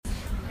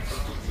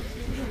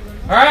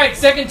All right,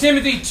 2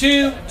 Timothy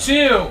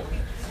 2:2.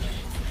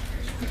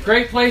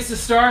 Great place to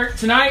start.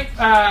 Tonight,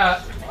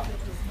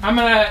 I'm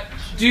going to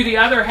do the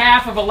other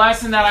half of a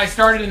lesson that I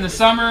started in the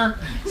summer.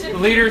 The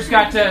leaders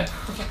got to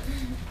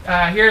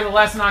hear the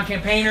lesson on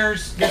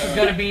campaigners. This is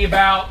going to be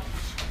about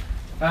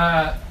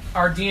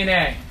our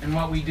DNA and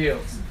what we do.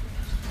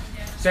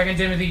 2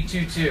 Timothy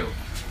 2:2.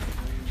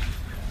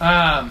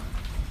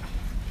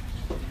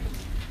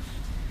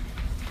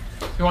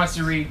 Who wants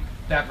to read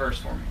that verse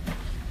for me?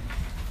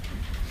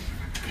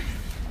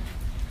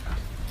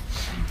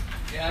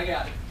 Yeah, I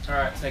got it. All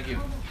right, thank you.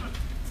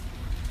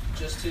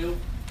 Just two.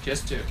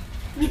 Just two.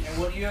 And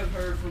what you have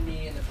heard from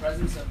me in the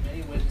presence of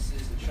many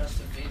witnesses, the trust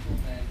of faithful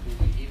men who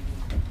will be able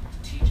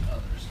to teach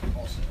others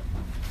also.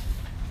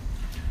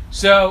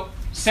 So,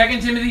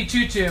 2 Timothy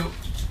 2:2.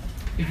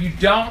 If you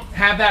don't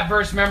have that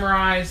verse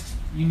memorized,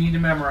 you need to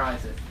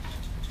memorize it.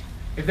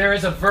 If there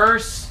is a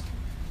verse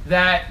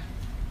that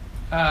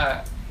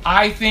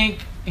I think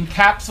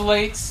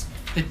encapsulates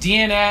the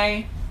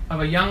DNA of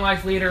a young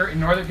life leader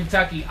in Northern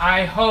Kentucky,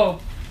 I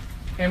hope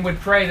and would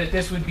pray that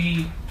this would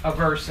be a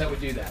verse that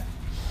would do that.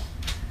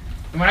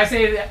 And when I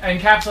say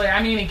encapsulate,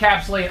 I mean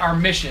encapsulate our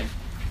mission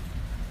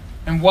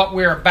and what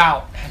we're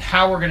about and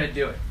how we're going to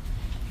do it.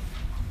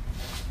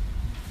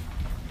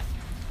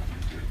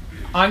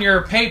 On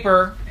your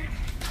paper,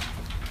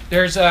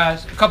 there's a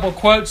couple of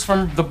quotes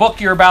from the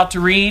book you're about to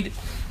read.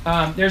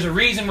 There's a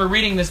reason we're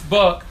reading this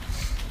book,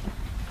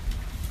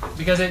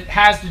 because it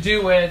has to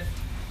do with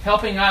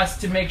helping us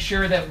to make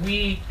sure that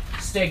we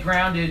stay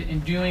grounded in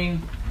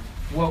doing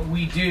what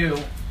we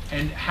do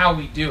and how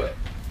we do it.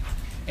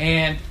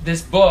 And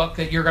this book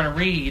that you're going to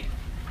read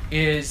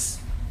is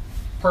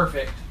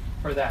perfect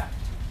for that.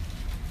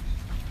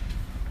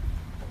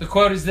 The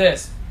quote is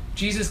this: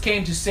 Jesus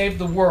came to save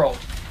the world,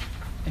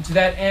 and to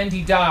that end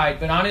he died,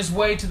 but on his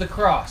way to the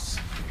cross,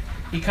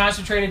 he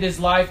concentrated his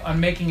life on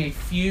making a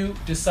few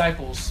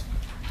disciples.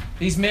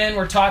 These men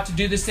were taught to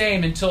do the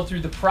same until,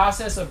 through the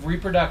process of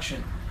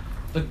reproduction,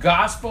 the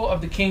gospel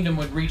of the kingdom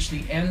would reach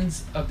the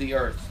ends of the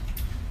earth.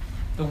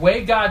 The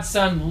way God's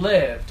Son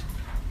lived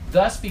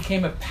thus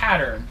became a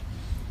pattern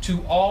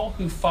to all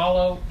who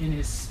follow in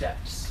his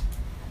steps.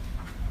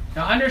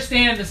 Now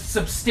understand the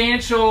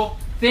substantial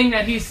thing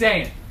that he's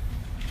saying.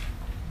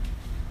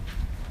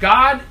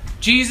 God,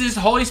 Jesus,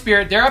 Holy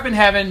Spirit, they're up in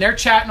heaven, they're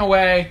chatting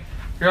away.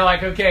 They're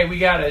like, okay, we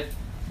gotta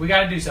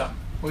do something.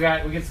 We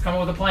got to come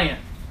up with a plan.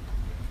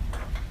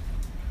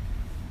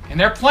 And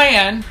their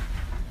plan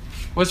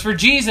was for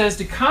Jesus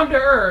to come to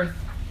earth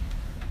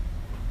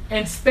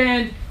and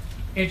spend,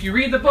 if you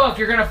read the book,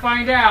 you're going to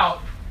find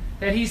out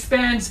that he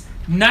spends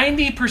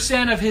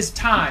 90% of his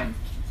time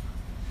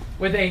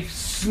with a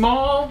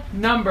small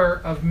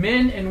number of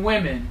men and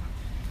women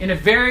in a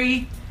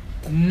very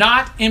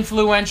not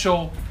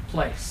influential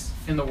place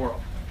in the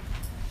world.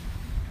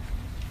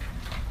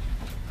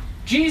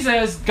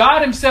 Jesus,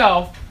 God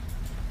himself,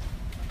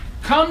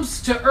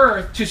 comes to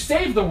earth to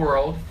save the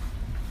world,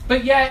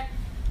 but yet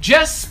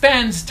just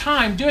spends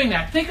time doing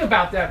that. Think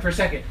about that for a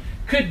second.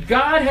 Could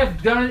God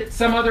have done it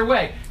some other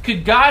way?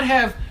 Could God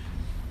have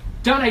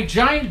done a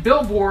giant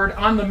billboard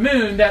on the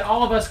moon that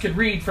all of us could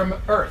read from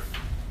Earth?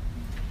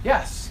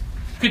 Yes.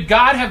 Could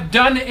God have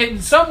done it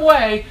in some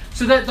way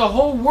so that the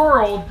whole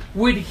world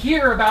would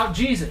hear about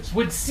Jesus,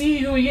 would see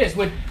who he is,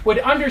 would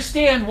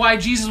understand why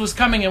Jesus was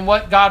coming and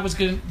what God was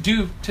going to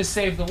do to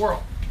save the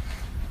world?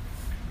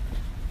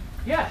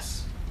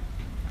 Yes.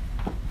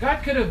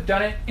 God could have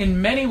done it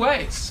in many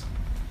ways.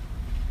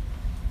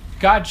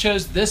 God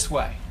chose this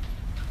way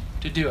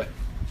to do it.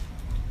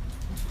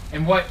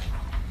 And what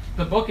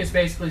the book is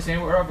basically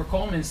saying, what Robert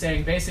Coleman is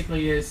saying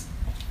basically is,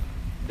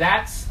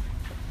 that's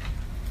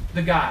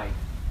the guide,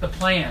 the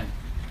plan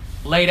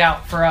laid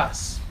out for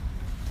us.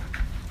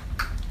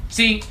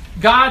 See,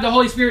 God, the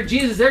Holy Spirit,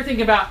 Jesus, they're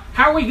thinking about,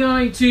 how are we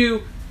going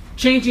to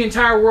change the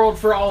entire world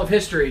for all of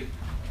history?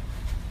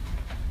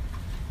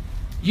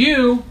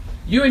 You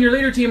and your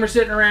leader team are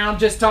sitting around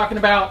just talking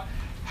about,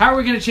 how are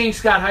we going to change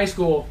Scott High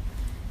School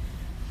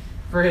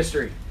for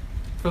history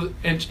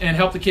and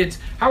help the kids?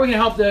 How are we going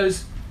to help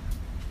those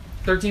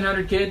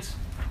 1,300 kids?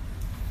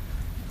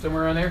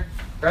 Somewhere around there,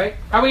 right?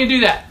 How are we going to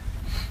do that?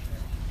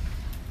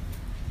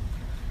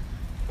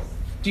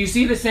 Do you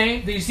see the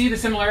same? Do you see the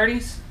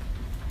similarities?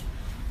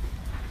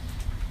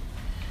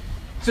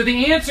 So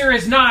the answer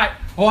is not,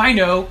 oh, I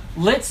know,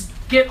 let's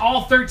get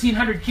all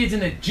 1,300 kids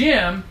in the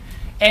gym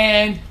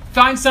and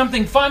find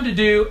something fun to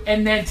do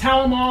and then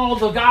tell them all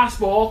the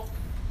gospel,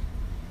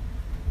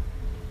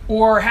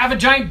 or have a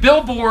giant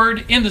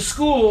billboard in the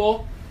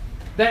school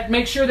that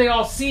makes sure they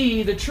all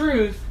see the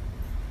truth,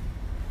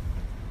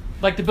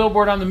 like the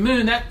billboard on the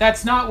moon.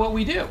 That's not what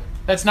we do.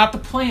 That's not the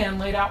plan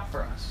laid out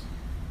for us.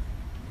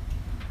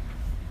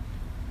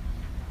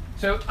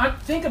 So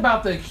think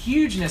about the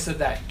hugeness of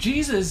that.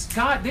 Jesus,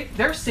 God,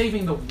 they're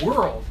saving the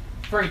world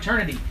for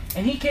eternity.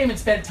 And he came and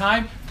spent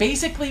time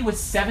basically with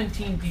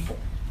 17 people.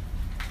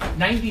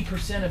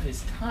 90% of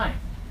his time.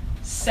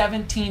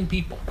 17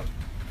 people.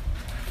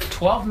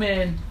 12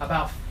 men,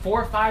 about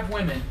 4 or 5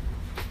 women.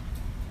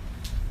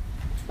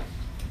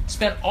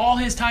 Spent all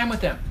his time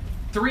with them.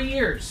 3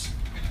 years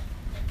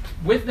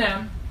with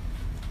them.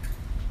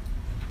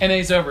 And then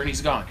he's over and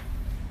he's gone.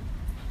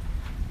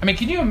 I mean,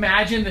 can you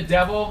imagine the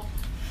devil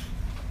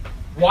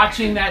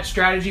watching that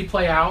strategy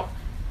play out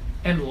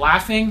and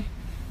laughing?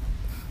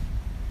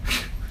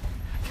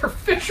 They're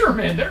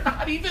fishermen. They're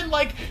not even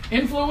like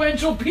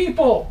influential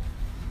people.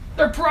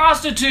 They're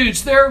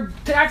prostitutes. They're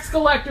tax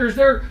collectors.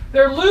 They're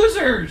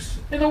losers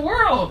in the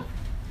world.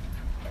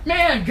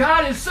 Man,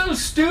 God is so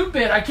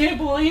stupid. I can't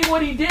believe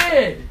what he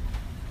did.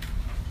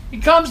 He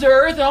comes to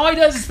earth and all he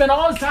does is spend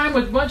all his time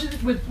with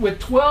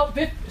 12,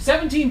 15,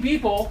 17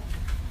 people.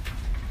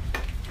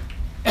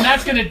 And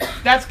that's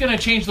gonna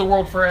change the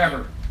world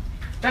forever.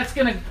 That's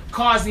gonna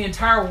cause the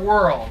entire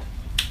world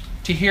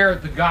to hear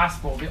the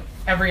gospel,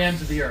 every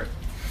end of the earth.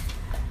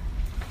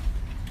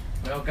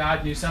 Well,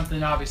 God knew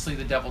something obviously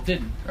the devil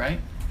didn't, right?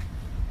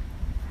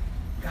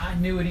 God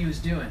knew what he was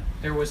doing.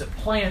 There was a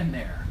plan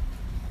there.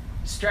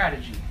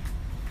 Strategy.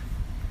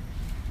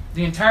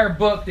 The entire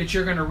book that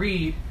you're going to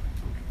read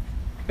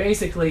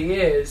basically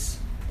is,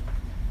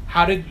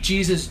 how did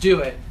Jesus do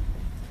it?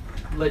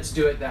 Let's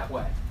do it that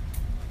way.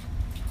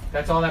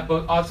 That's all that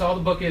book. That's all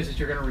the book is that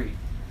you're going to read.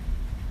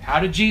 How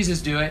did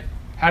Jesus do it?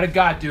 How did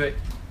God do it?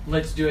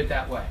 Let's do it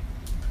that way.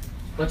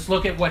 Let's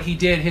look at what he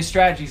did, his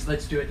strategies.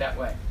 Let's do it that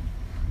way.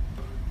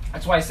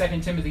 That's why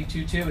 2 Timothy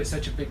 2:2 is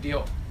such a big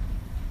deal.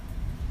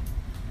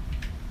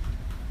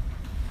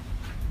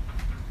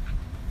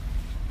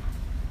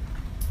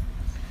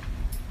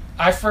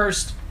 I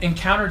first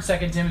encountered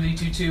 2 Timothy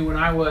 2:2 when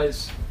I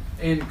was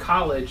in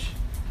college.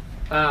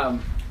 I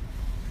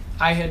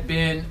had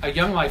been a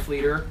Young Life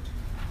leader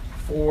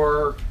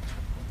for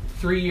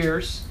 3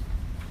 years.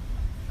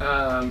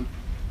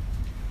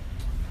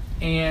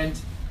 And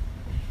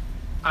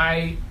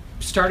I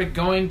started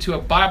going to a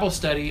Bible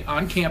study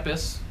on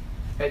campus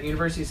at the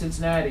University of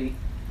Cincinnati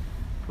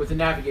with the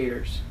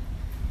Navigators.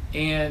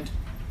 And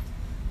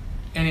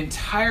an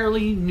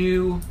entirely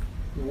new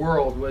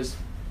world was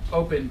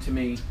open to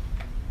me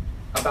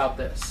about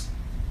this.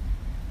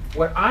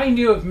 What I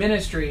knew of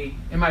ministry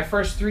in my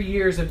first 3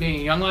 years of being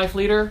a Young Life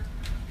leader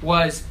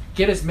was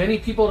get as many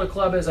people to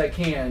club as I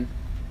can,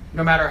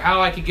 no matter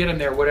how I could get them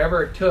there,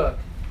 whatever it took.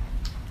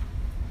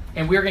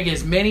 And we were going to get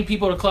as many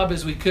people to club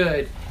as we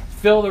could,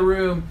 fill the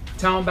room,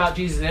 tell them about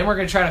Jesus, and then we're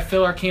going to try to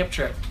fill our camp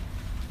trip.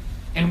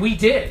 And we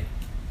did.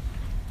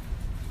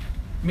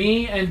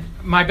 Me and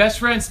my best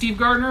friend, Steve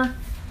Gardner,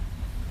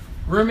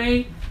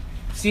 roommate.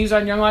 Steve's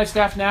on Young Life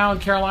staff now in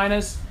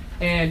Carolinas.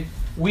 And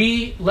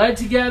we led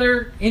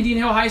together Indian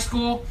Hill High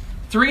School,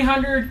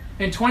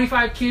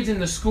 325 kids in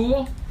the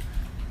school.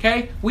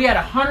 Okay? We had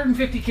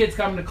 150 kids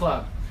come to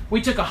club.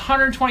 We took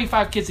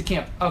 125 kids to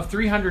camp of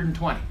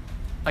 320.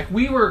 Like,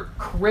 we were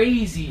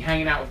crazy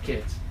hanging out with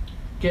kids,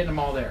 getting them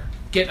all there,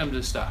 getting them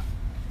to stuff.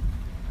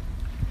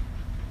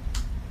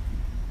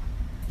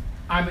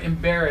 I'm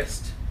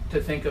embarrassed to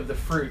think of the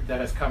fruit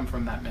that has come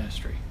from that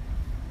ministry,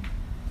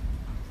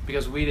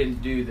 because we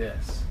didn't do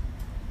this.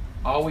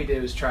 All we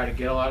did was try to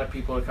get a lot of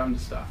people to come to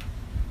stuff.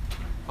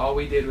 All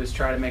we did was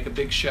try to make a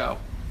big show.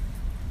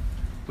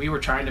 We were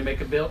trying to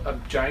make a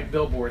giant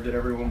billboard that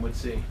everyone would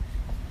see.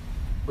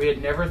 We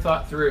had never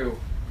thought through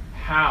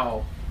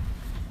how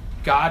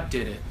God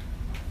did it.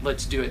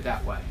 Let's do it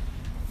that way.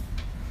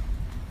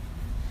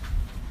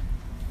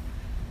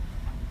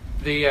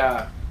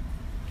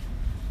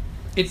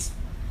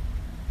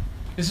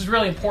 This is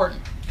really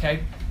important,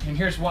 okay? And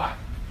here's why.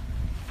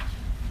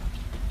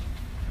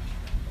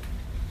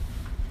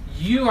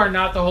 You are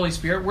not the Holy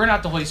Spirit. We're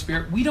not the Holy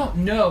Spirit. We don't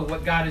know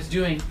what God is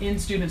doing in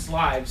students'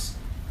 lives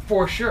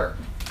for sure,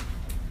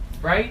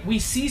 right? We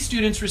see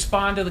students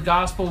respond to the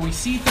gospel. We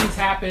see things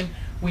happen.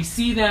 We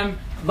see them,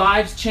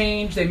 lives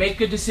change. They make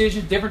good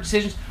decisions, different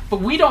decisions. But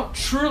we don't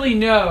truly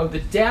know the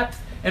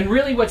depth and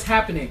really what's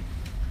happening.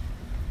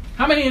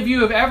 How many of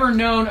you have ever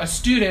known a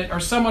student or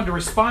someone to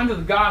respond to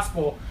the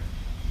gospel,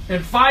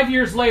 and 5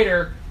 years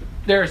later,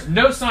 there's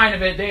no sign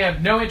of it, they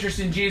have no interest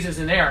in Jesus,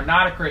 and they are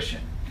not a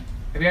Christian?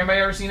 Have anybody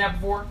ever seen that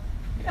before?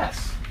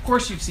 Yes, of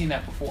course you've seen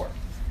that before.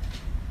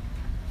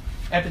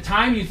 At the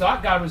time you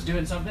thought God was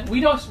doing something.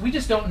 We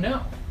just don't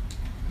know.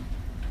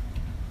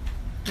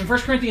 In 1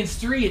 Corinthians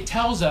 3, it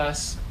tells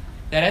us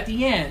that at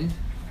the end,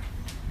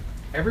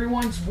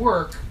 everyone's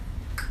work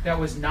that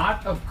was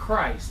not of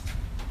Christ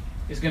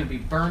is going to be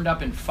burned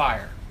up in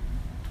fire.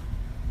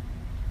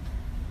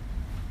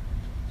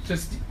 So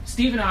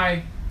Steve and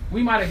I,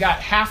 we might have got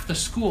half the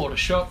school to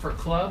show up for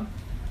club,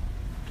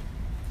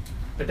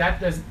 but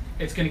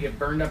it's going to get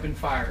burned up in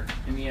fire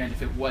in the end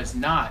if it was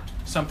not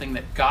something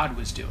that God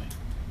was doing.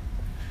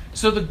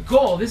 So the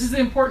goal, this is the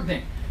important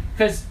thing,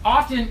 because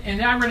often,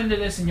 and I run into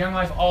this in Young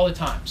Life all the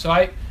time. So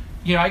I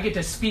get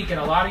to speak at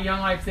a lot of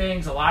Young Life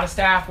things. A lot of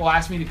staff will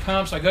ask me to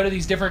come. So I go to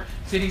these different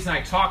cities and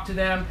I talk to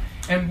them.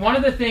 And one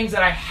of the things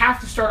that I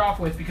have to start off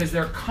with, because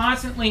they're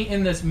constantly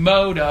in this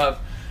mode of,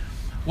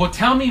 well,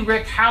 tell me,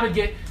 Rick,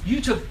 you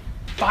took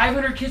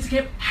 500 kids to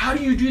camp. How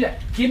do you do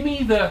that? Give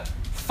me the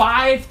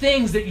 5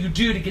 things that you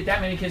do to get that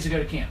many kids to go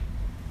to camp.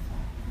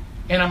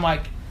 And I'm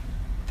like,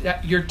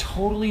 you're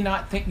totally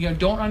not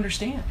don't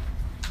understand.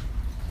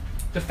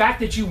 The fact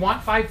that you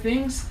want 5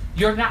 things,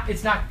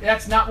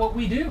 that's not what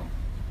we do.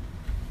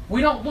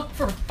 We don't look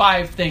for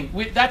 5 things.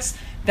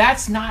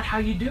 That's not how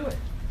you do it.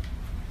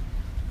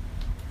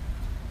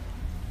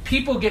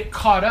 People get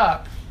caught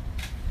up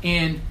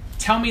in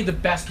tell me the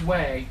best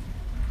way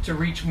to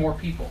reach more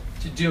people,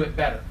 to do it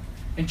better.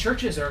 And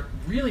churches are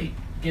really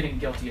getting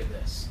guilty of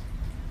this.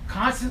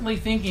 Constantly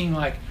thinking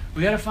like,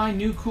 we got to find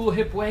new, cool,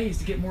 hip ways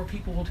to get more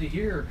people to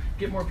hear,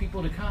 get more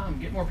people to come,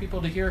 get more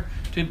people to hear,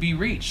 to be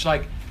reached.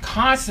 Like,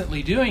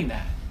 constantly doing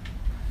that.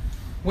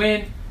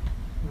 When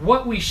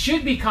what we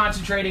should be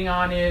concentrating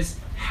on is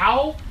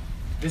how,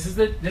 this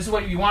is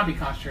what you want to be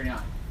concentrating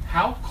on.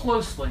 How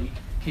closely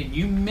can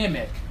you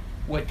mimic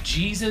what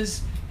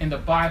Jesus and the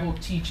Bible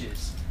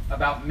teaches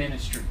about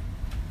ministry?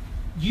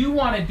 You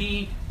want to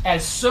be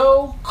as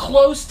so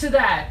close to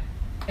that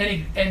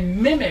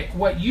and mimic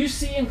what you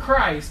see in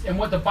Christ and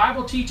what the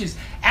Bible teaches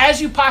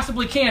as you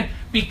possibly can,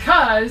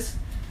 because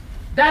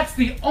that's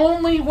the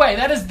only way.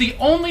 That is the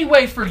only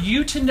way for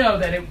you to know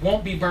that it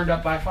won't be burned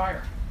up by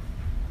fire.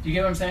 Do you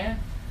get what I'm saying?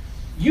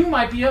 You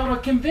might be able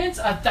to convince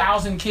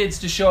 1,000 kids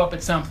to show up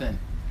at something,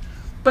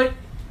 but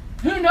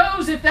who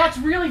knows if that's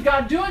really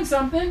God doing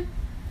something?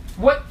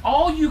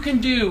 All you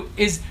can do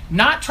is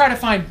not try to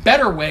find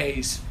better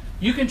ways.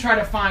 You can try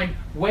to find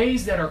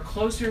ways that are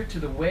closer to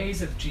the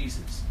ways of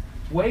Jesus.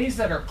 Ways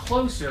that are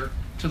closer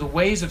to the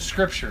ways of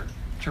Scripture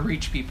to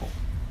reach people.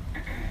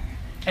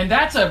 And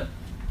that's a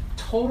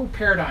total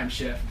paradigm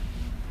shift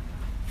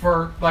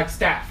for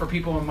staff, for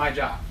people in my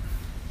job.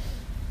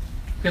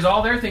 Because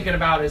all they're thinking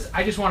about is,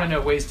 I just want to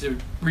know ways to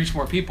reach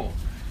more people.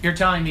 You're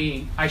telling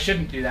me I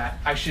shouldn't do that.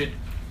 I should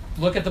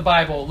look at the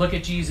Bible, look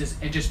at Jesus,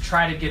 and just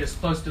try to get as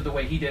close to the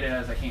way he did it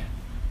as I can.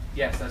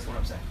 Yes, that's what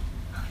I'm saying.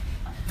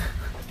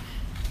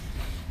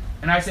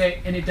 And I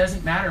say, and it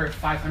doesn't matter if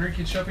 500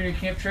 kids show up on your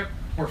camp trip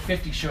or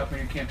 50 show up on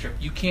your camp trip.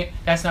 You can't,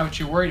 that's not what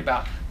you're worried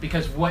about.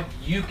 Because what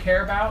you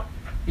care about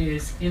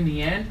is, in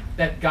the end,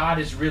 that God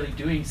is really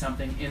doing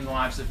something in the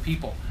lives of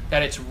people.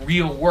 That it's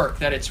real work,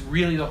 that it's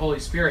really the Holy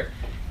Spirit.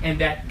 And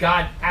that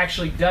God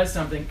actually does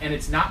something and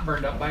it's not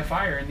burned up by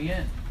fire in the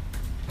end.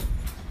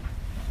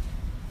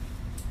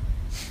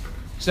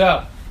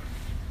 So,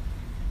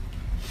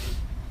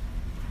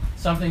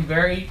 something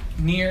very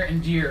near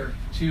and dear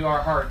to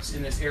our hearts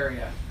in this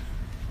area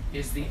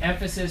is the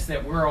emphasis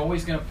that we're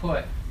always going to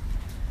put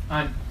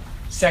on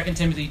 2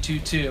 Timothy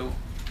 2:2,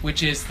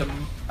 which is the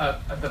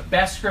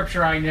best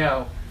scripture I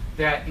know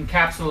that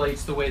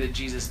encapsulates the way that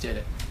Jesus did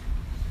it.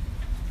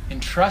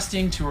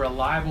 Entrusting to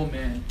reliable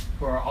men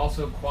who are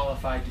also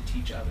qualified to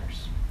teach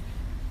others.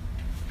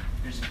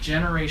 There's a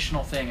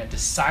generational thing, a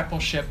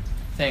discipleship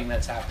thing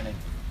that's happening.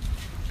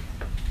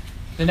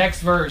 The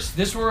next verse,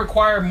 this will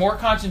require more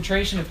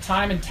concentration of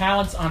time and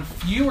talents on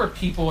fewer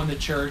people in the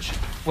church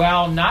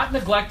while not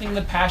neglecting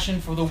the passion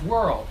for the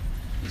world.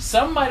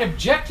 Some might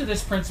object to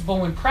this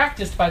principle when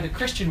practiced by the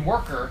Christian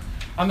worker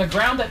on the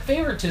ground that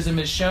favoritism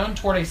is shown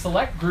toward a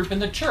select group in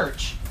the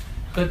church.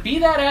 But be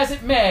that as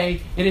it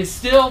may, it is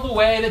still the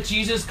way that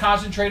Jesus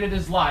concentrated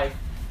his life,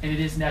 and it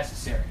is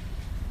necessary.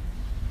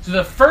 So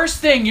the first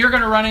thing you're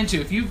going to run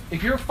into, if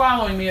you're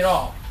following me at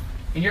all,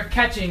 and you're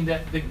catching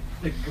the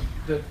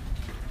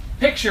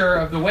picture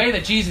of the way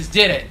that Jesus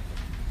did it,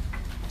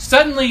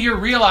 suddenly you're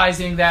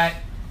realizing that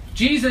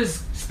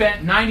Jesus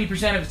spent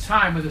 90% of his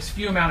time with this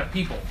few amount of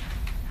people.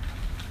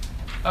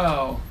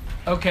 Oh,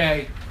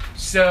 okay.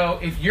 So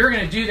if you're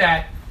going to do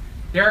that,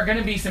 there are going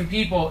to be some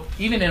people,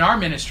 even in our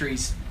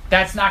ministries,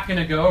 that's not going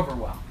to go over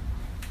well.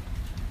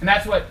 And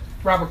that's what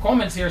Robert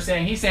Coleman's here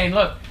saying. He's saying,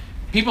 look,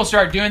 people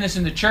start doing this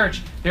in the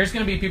church, there's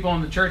going to be people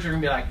in the church who are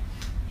going to be like,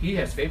 he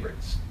has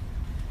favorites.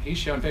 He's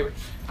showing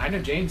favorites. I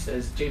know James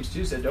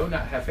 2 said, don't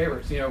not have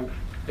favorites,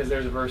 because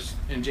there's a verse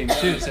in James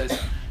 2 that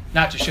says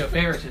not to show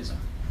favoritism.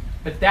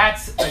 But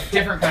that's a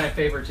different kind of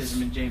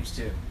favoritism in James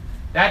 2.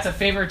 That's a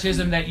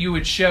favoritism that you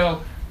would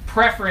show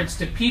preference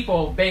to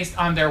people based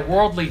on their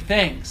worldly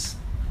things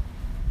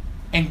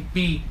and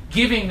be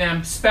giving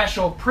them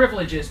special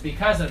privileges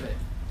because of it.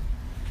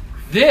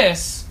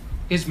 This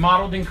is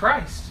modeled in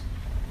Christ.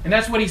 And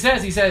that's what he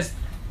says. He says,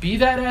 be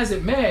that as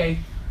it may,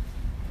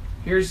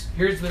 here's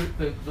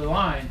the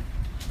line.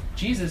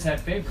 Jesus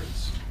had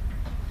favorites.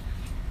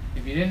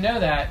 If you didn't know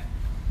that,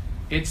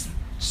 it's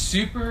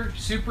super,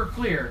 super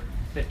clear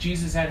that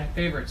Jesus had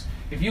favorites.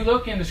 If you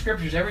look in the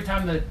scriptures, every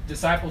time the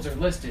disciples are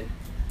listed,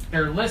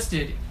 they're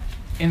listed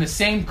in the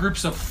same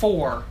groups of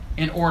 4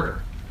 in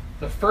order.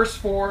 The first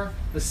 4,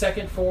 the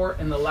second 4,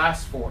 and the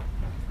last 4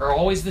 are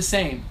always the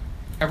same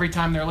every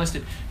time they're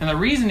listed. And the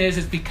reason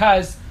is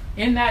because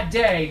in that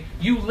day,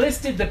 you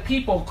listed the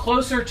people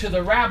closer to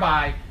the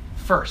rabbi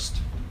first.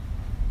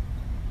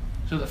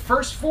 So the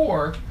first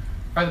 4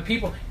 are the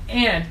people.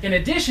 And in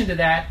addition to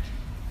that,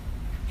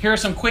 here are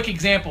some quick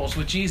examples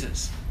with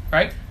Jesus,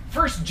 right?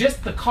 First,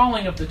 just the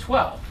calling of the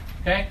 12,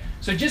 okay?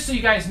 So just so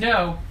you guys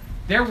know,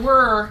 there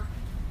were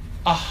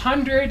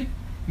 100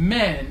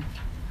 men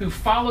who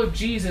followed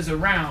Jesus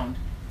around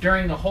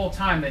during the whole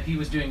time that he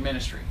was doing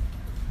ministry.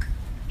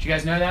 Did you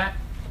guys know that?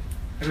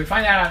 And we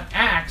find out in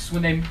Acts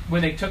when they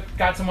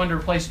got someone to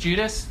replace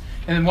Judas,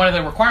 and then one of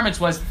the requirements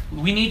was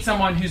we need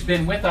someone who's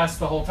been with us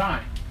the whole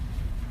time.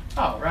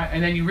 Oh, right.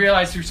 And then you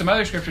realize through some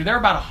other scripture, there were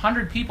about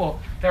 100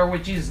 people that were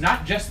with Jesus,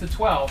 not just the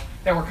 12,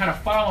 that were kind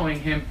of following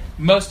him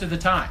most of the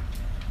time.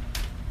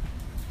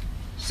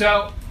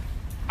 So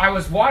I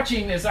was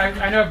watching this.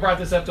 I know I've brought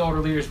this up to older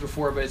leaders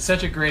before, but it's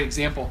such a great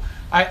example.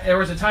 There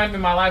was a time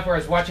in my life where I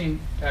was watching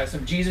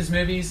some Jesus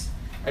movies.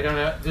 I don't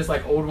know, just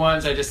like old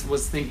ones. I just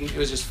was thinking it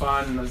was just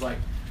fun, and I was like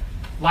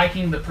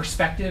liking the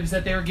perspectives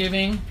that they were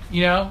giving,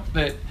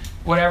 that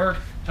whatever.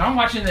 So I'm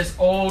watching this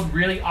old,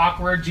 really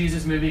awkward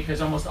Jesus movie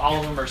because almost all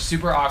of them are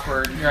super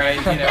awkward, right?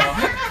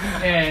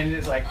 And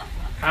it's like,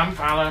 come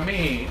follow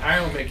me.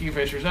 I will make you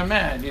fishers of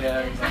men.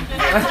 It's like,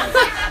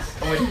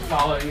 I wouldn't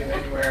follow you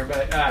anywhere,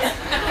 but that's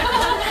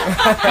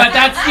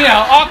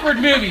awkward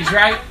movies,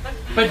 right?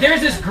 But there's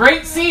this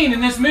great scene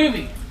in this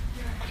movie,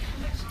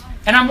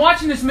 and I'm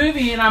watching this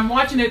movie and I'm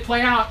watching it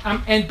play out,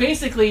 and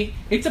basically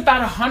it's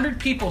about 100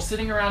 people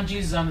sitting around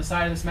Jesus on the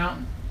side of this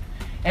mountain,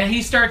 and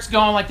he starts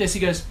going like this. He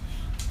goes,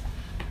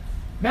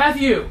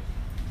 Matthew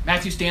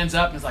stands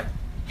up and is like,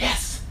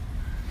 yes.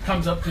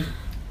 Comes up to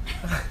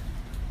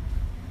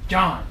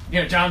John.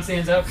 John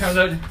stands up, comes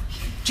up to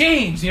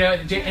James,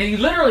 and he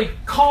literally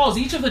calls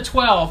each of the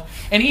 12,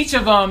 and each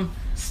of them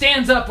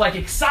stands up like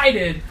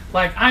excited,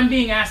 like I'm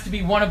being asked to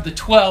be one of the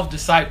 12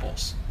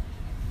 disciples.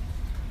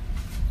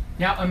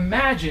 Now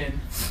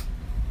imagine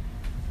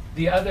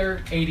the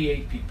other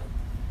 88 people.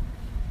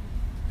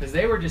 Because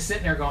they were just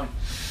sitting there going,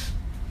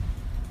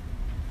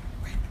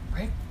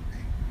 wait.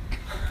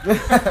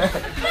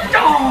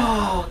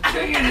 Oh,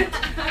 dang it.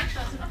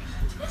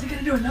 Is he going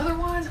to do another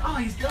one? Oh,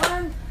 he's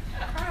done?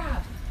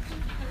 Crap.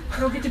 I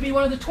don't get to be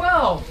one of the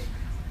 12.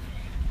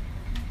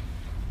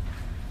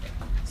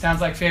 Sounds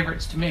like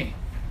favorites to me.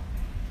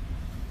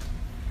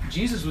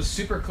 Jesus was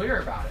super clear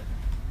about it.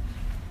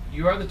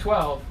 You are the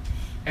 12.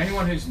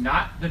 Anyone who's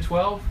not the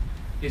 12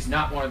 is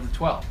not one of the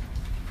 12.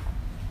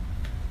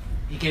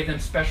 He gave them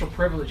special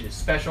privileges,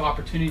 special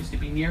opportunities to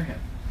be near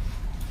him.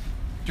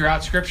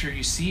 Throughout Scripture,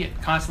 you see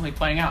it constantly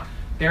playing out.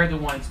 They're the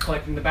ones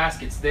collecting the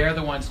baskets. They're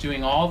the ones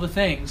doing all the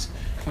things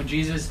when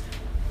Jesus,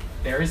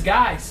 they're his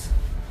guys.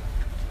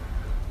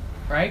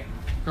 Right?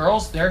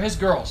 Girls, they're his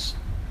girls.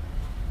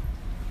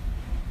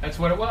 That's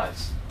what it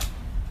was.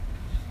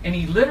 And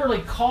he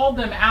literally called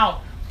them out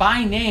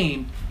by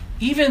name,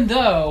 even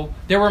though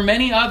there were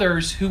many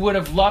others who would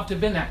have loved to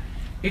have been that.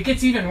 It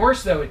gets even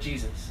worse, though, with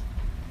Jesus.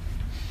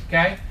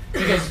 Okay?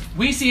 Because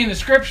we see in the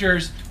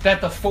Scriptures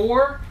that the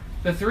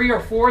 3 or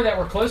 4 that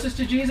were closest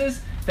to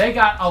Jesus, they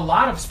got a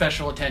lot of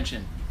special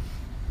attention.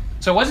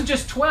 So it wasn't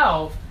just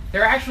 12.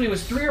 There actually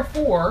was 3 or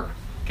 4.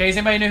 Okay, does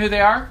anybody know who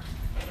they are?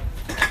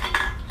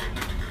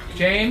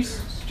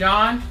 James,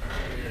 John,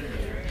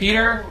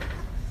 Peter,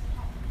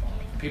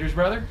 Peter's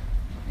brother?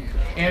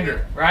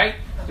 Andrew, right?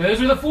 So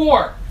those are the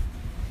 4.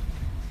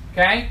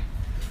 Okay?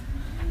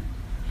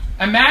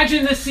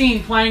 Imagine the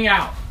scene playing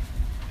out.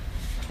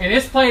 And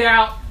it's played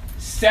out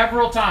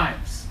several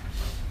times.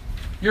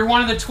 You're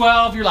one of the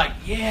 12. You're like,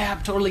 yeah,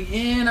 I'm totally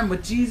in. I'm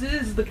with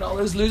Jesus. Look at all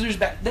those losers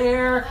back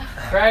there.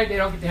 Right? They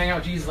don't get to hang out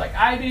with Jesus like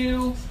I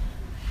do.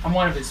 I'm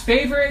one of his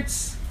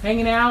favorites,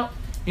 hanging out.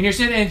 And you're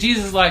sitting, and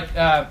Jesus is like,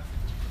 yeah,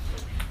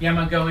 I'm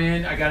going to go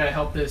in. I got to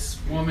help this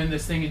woman,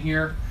 this thing in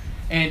here.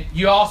 And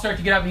you all start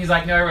to get up, and he's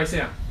like, no, everybody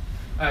sit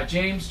down.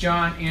 James,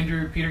 John,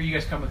 Andrew, Peter, you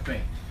guys come with me.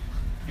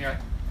 And you're like,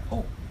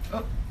 oh.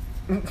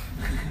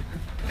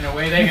 And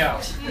away they go.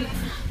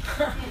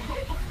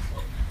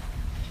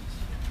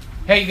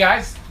 Hey, you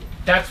guys,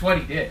 that's what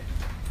he did.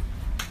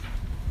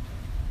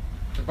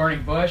 The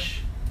burning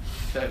bush,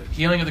 the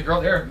healing of the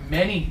girl. There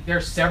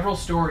are several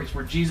stories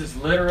where Jesus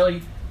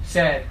literally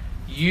said,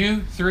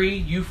 you 3,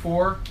 you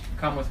 4,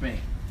 come with me.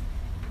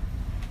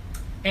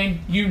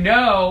 And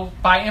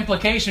by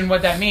implication,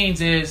 what that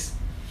means is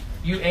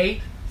you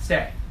 8,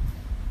 stay.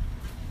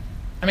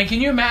 I mean,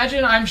 can you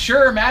imagine? I'm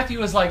sure Matthew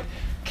was like,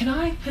 can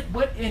I put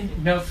what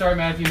in? No, sorry,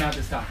 Matthew, not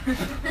this time.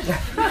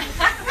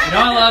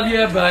 I love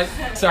you, but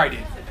sorry, dude.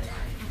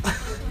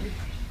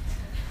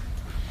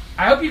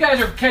 I hope you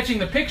guys are catching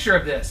the picture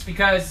of this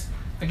because,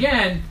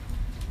 again,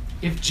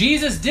 if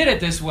Jesus did it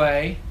this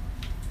way,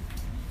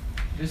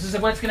 this is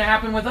what's going to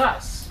happen with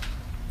us.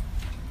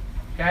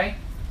 Okay?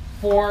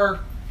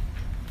 For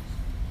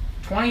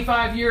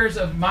 25 years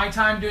of my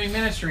time doing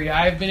ministry,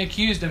 I've been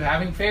accused of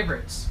having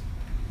favorites.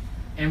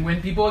 And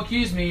when people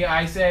accuse me,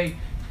 I say,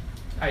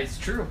 it's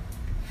true.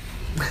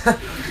 All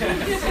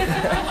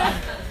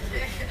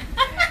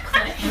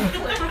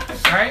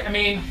right? I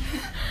mean,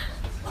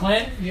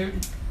 Clint, you...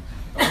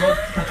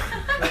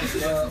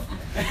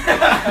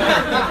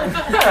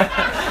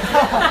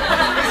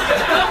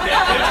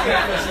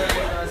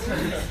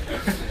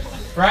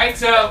 Right?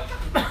 So...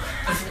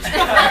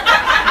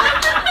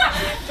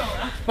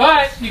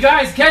 But, you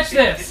guys, catch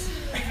this.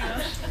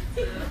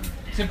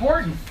 It's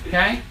important,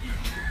 okay?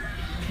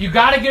 You've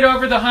got to get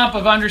over the hump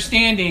of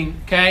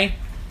understanding, okay?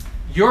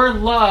 Your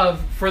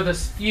love for the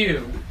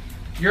few,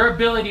 your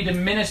ability to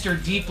minister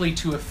deeply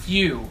to a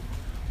few,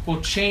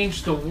 will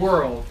change the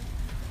world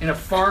in a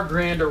far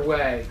grander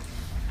way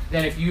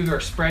than if you are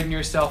spreading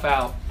yourself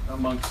out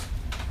amongst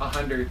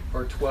 100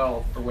 or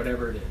 12 or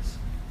whatever it is.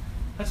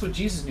 That's what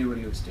Jesus knew what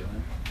he was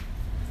doing.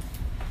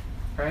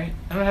 Right?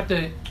 I don't have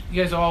to,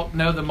 you guys all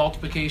know the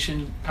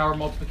multiplication, power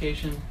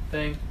multiplication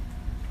thing? You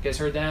guys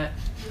heard that?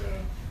 Yeah.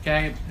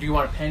 Okay? Do you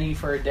want a penny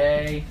for a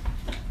day,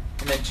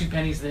 and then 2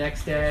 pennies the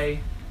next day,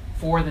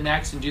 4 the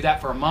next, and do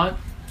that for a month?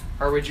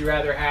 Or would you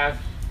rather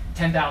have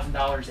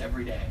 $10,000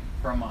 every day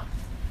for a month?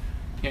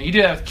 You know, you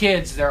do that with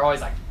kids, they're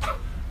always like,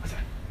 what's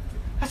that?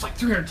 That's like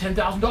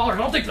 $310,000.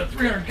 I'll take the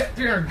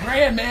 300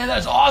 grand, man.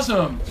 That's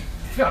awesome.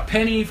 You got a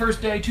penny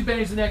first day, 2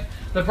 pennies the next.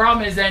 The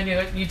problem is then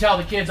you tell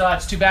the kids, oh,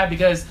 it's too bad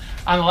because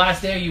on the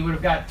last day you would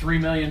have got 3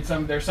 million.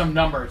 There's some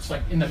number. It's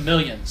like in the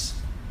millions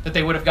that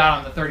they would have got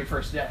on the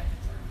 31st day.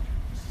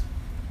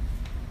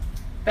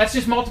 That's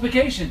just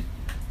multiplication.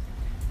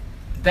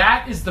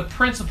 That is the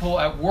principle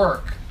at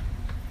work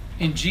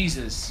in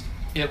Jesus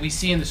that we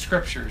see in the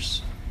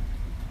scriptures.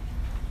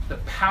 The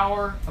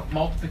power of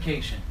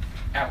multiplication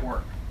at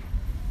work.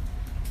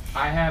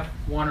 I have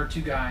 1 or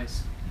 2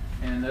 guys,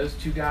 and those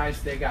 2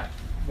 guys, they got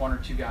 1 or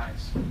 2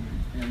 guys.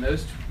 And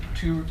those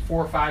 2,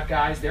 4 or 5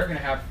 guys, they're going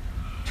to have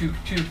 2,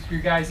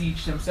 3 guys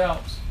each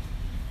themselves.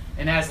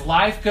 And as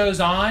life goes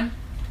on,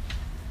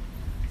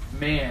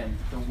 man,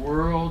 the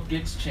world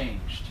gets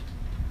changed.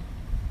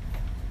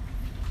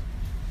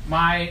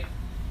 My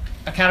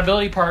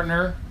accountability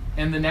partner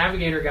and the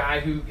navigator guy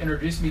who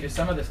introduced me to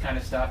some of this kind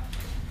of stuff,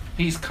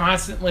 he's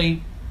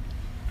constantly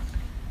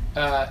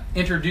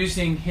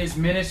introducing his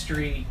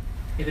ministry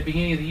at the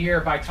beginning of the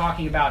year by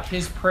talking about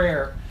his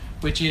prayer,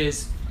 which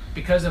is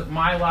because of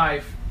my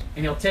life,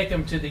 and he'll take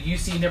them to the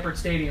UC Nippert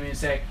Stadium and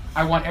say,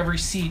 I want every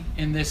seat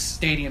in this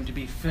stadium to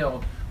be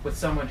filled with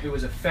someone who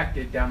was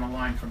affected down the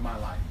line from my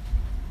life.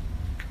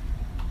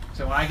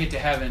 So when I get to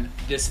heaven,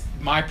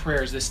 my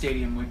prayer is this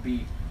stadium would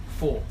be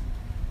full.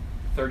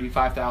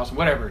 35,000,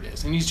 whatever it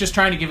is. And he's just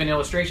trying to give an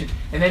illustration.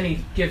 And then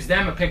he gives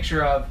them a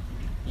picture of,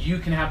 you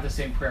can have the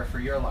same prayer for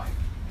your life.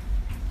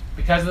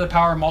 Because of the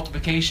power of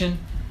multiplication,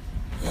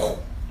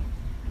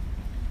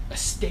 a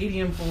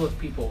stadium full of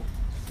people,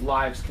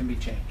 lives can be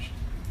changed.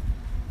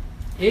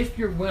 If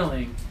you're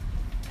willing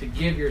to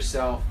give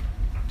yourself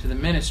to the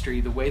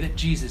ministry the way that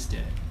Jesus did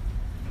it.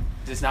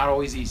 It's not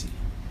always easy.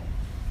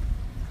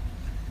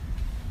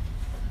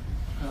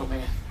 Oh,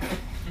 man.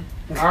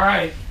 All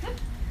right.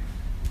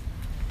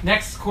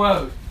 Next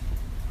quote.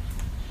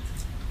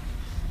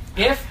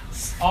 If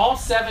all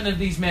 7 of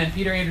these men,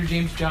 Peter, Andrew,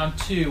 James, John,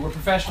 2, were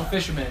professional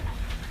fishermen,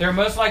 they were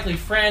most likely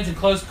friends and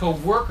close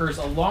co-workers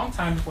a long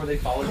time before they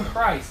followed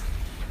Christ.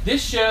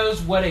 This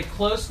shows what a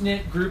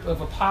close-knit group of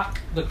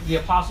the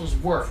apostles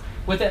were,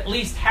 with at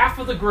least half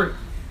of the group,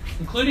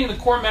 including the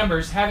core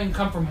members, having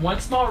come from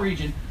one small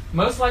region,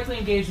 most likely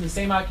engaged in the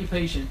same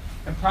occupation,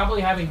 and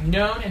probably having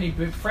known and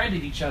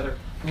befriended each other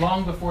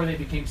long before they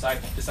became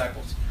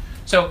disciples.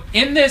 So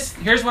in this,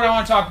 here's what I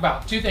want to talk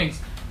about. 2 things.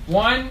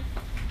 One,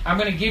 I'm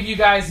going to give you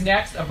guys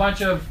next a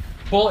bunch of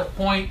bullet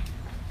point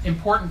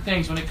important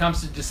things when it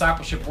comes to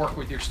discipleship work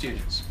with your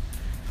students.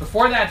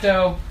 Before that,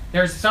 though,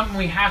 there's something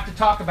we have to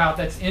talk about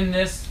that's in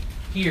this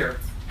here.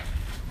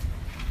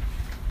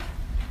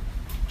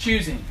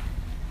 Choosing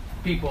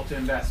people to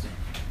invest in.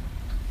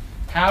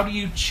 How do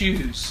you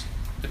choose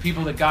the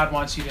people that God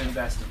wants you to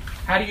invest in?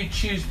 How do you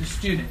choose the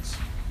students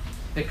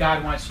that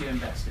God wants you to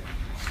invest in?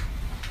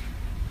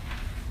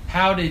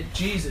 How did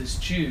Jesus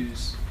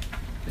choose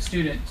the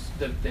students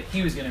that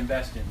he was going to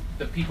invest in,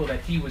 the people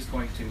that he was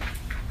going to?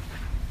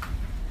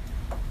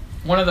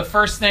 One of the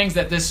first things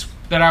that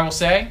I will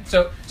say,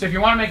 so if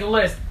you want to make a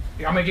list,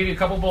 I'm going to give you a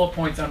couple bullet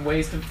points on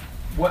ways to,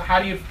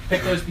 how do you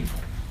pick those people?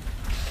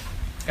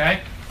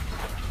 Okay?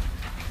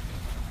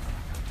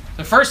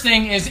 The first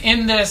thing is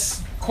in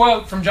this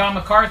quote from John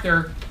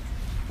MacArthur,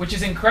 which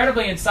is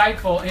incredibly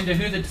insightful into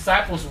who the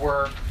disciples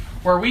were,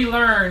 where we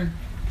learn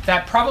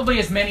that probably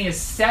as many as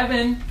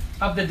 7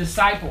 of the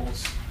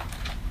disciples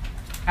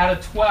out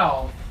of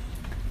 12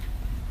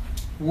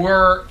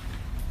 were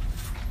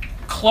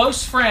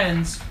close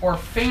friends or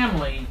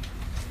family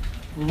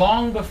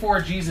long before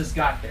Jesus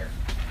got there.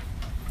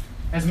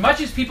 As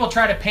much as people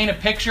try to paint a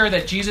picture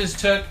that Jesus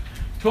took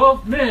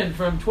 12 men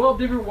from 12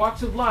 different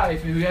walks of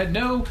life who had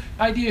no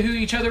idea who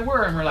each other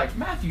were, and we're like,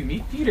 Matthew,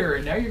 meet Peter,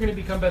 and now you're going to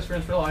become best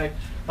friends for life.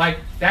 Like,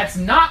 that's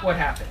not what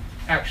happened,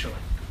 actually.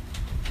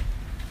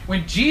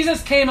 When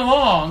Jesus came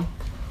along,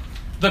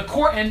 the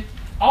core, and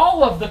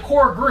all of the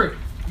core group,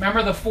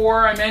 remember the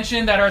 4 I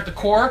mentioned that are at the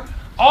core?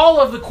 All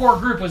of the core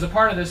group was a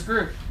part of this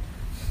group.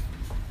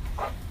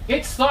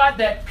 It's thought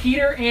that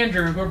Peter,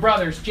 Andrew, who are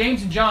brothers,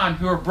 James and John,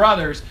 who are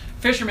brothers,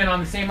 fishermen on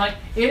the same lake,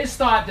 it is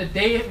thought that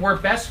they were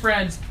best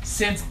friends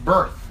since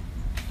birth.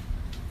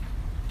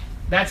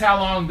 That's how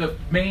long the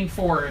main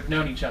 4 have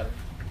known each other.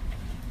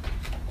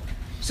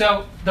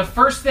 So the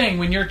first thing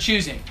when you're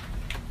choosing,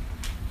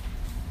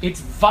 it's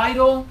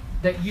vital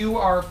that you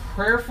are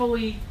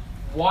prayerfully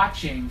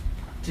watching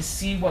to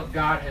see what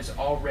God has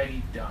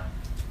already done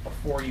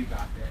before you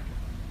got there.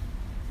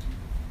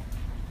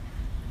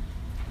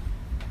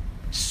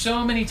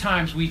 so many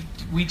times we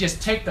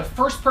just take the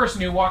first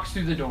person who walks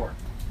through the door,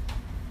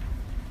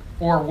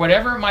 or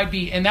whatever it might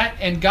be,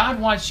 and God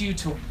wants you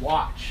to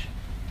watch,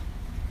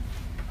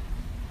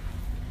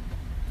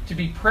 to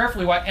be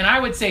prayerfully watching, and I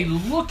would say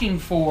looking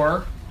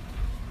for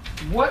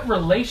what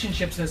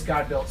relationships has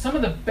God built. Some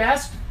of the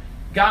best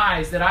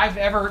guys that I've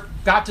ever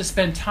got to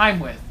spend time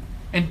with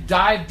and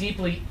dive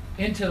deeply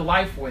into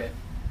life with,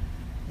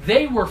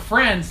 they were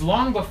friends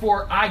long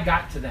before I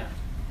got to them.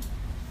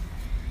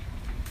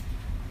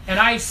 And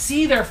I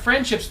see their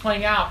friendships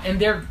playing out, and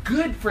they're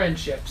good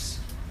friendships.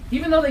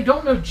 Even though they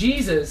don't know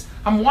Jesus,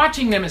 I'm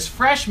watching them as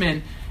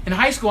freshmen in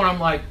high school, and I'm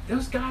like,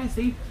 those guys,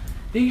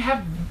 they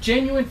have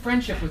genuine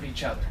friendship with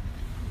each other.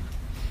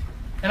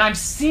 And I'm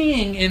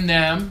seeing in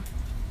them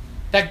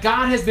that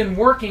God has been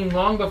working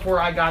long before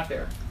I got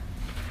there.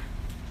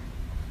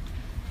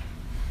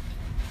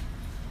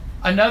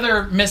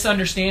 Another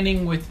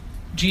misunderstanding with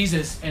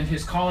Jesus and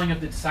his calling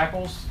of the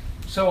disciples,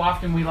 so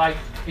often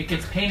it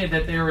gets painted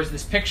that there was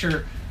this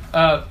picture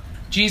of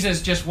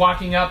Jesus just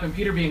walking up and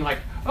Peter being like,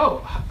 oh,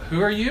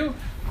 who are you?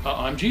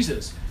 I'm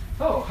Jesus.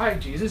 Oh, hi,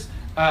 Jesus.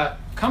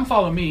 Come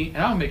follow me and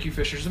I'll make you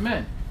fishers of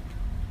men.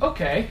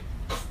 Okay.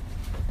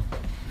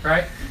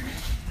 Right?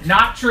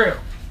 Not true.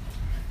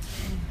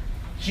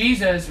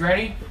 Jesus,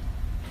 ready?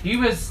 He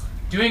was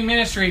doing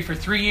ministry for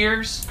 3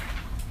 years.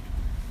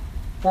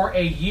 For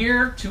a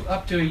year to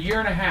up to a year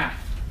and a half,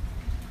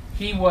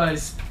 he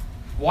was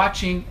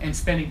watching and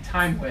spending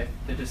time with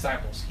the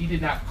disciples. He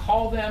did not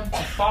call them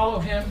to follow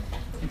him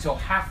until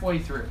halfway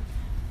through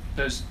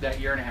that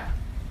year and a half.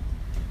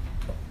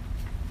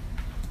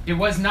 It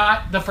was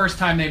not the first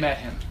time they met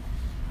him.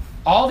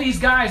 All these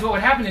guys, what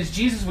would happen is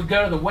Jesus would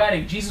go to the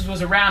wedding. Jesus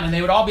was around, and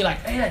they would all be like,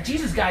 hey, that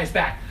Jesus guy is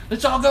back.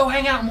 Let's all go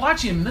hang out and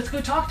watch him. Let's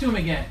go talk to him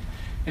again.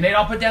 And they'd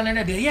all put down their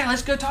net and be like, yeah,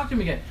 let's go talk to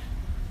him again.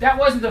 That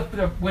wasn't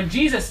when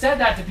Jesus said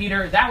that to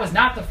Peter, that was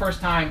not the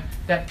first time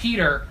that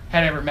Peter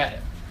had ever met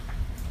him.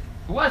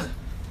 It wasn't.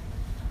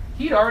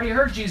 He'd already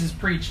heard Jesus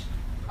preach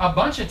a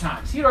bunch of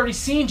times. He'd already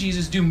seen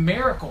Jesus do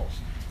miracles.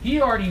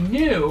 He already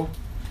knew,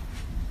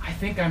 I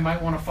think I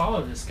might want to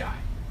follow this guy.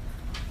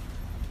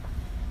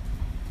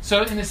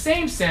 So in the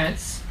same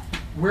sense,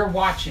 we're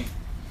watching.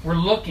 We're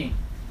looking.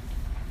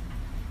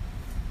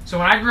 So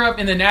when I grew up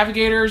in the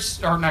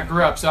Navigators, or not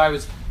grew up, so I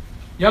was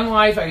young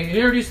life, I got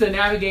introduced to the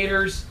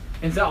Navigators,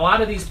 and so a lot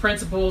of these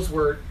principles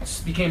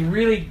became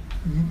really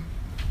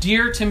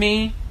dear to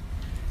me.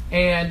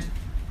 And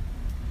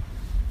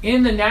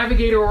in the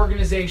Navigator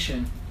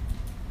organization,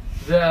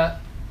 there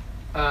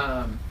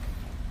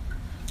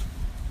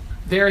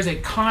is a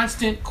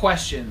constant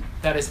question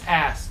that is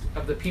asked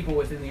of the people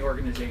within the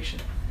organization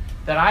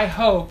that I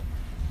hope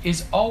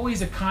is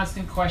always a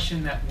constant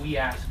question that we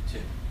ask too.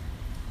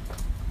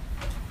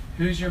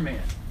 Who's your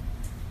man?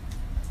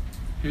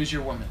 Who's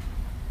your woman?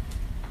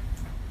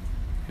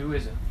 Who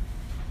is it?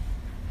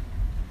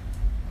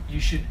 You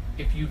should,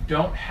 if you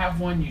don't have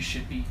one, you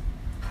should be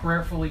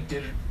prayerfully,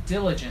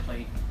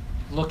 diligently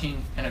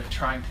looking and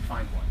trying to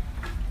find one.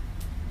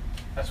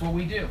 That's what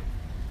we do.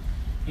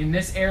 In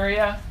this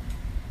area,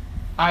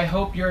 I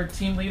hope your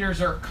team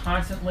leaders are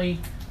constantly,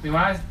 when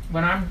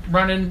I'm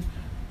running,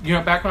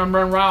 back when I'm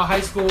running Ryle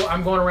High School,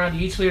 I'm going around to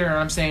each leader and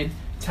I'm saying,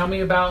 tell me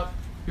about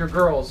your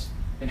girls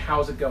and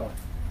how's it going?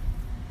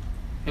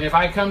 And if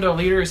I come to a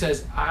leader who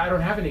says, I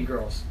don't have any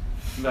girls,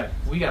 I'm like,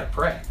 we got to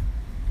pray.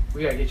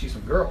 We got to get you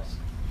some girls.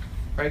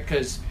 Right?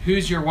 Because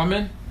who's your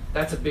woman?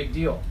 That's a big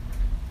deal.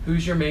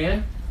 Who's your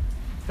man?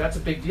 That's a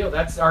big deal.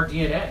 That's our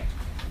DNA.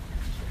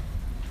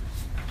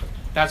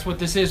 That's what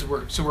this is.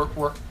 We're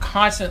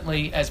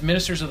constantly, as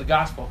ministers of the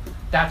gospel,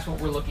 that's what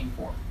we're looking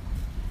for.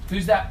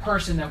 Who's that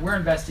person that we're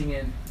investing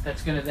in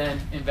that's going to then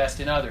invest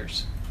in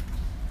others?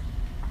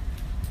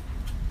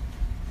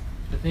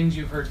 The things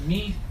you've heard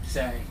me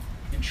say,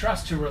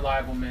 entrust to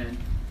reliable men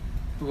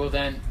who will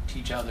then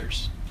teach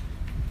others.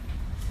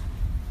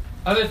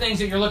 Other things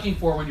that you're looking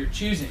for when you're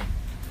choosing.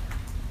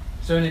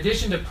 So in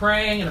addition to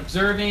praying and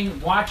observing,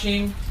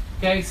 watching,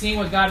 okay, seeing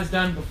what God has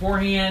done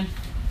beforehand,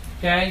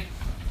 okay,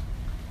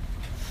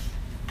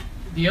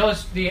 the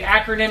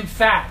acronym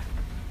FAT.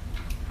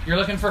 You're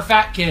looking for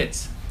fat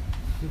kids.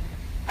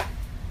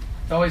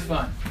 It's always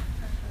fun.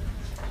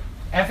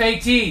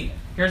 FAT.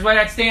 Here's what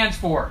that stands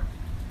for.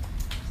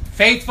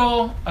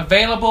 Faithful,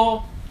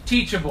 available,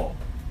 teachable.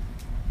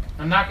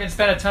 I'm not going to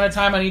spend a ton of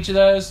time on each of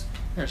those.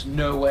 There's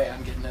no way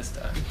I'm getting this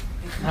done.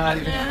 Not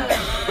even.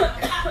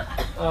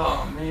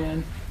 Oh,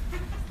 man.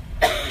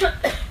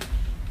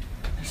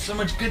 There's so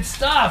much good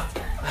stuff.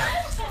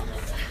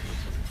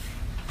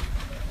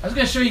 I was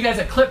going to show you guys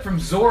a clip from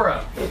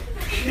Zorro.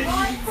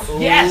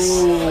 Yes!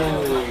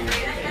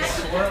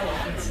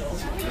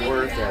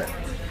 Worth it.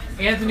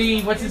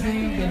 Anthony, what's his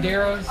name?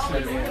 Banderas?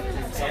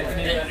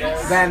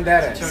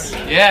 Banderas.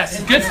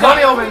 Yes, good stuff.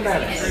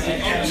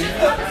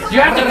 You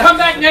have to come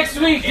back next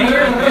week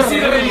to see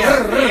the video.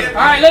 All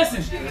right,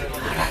 listen.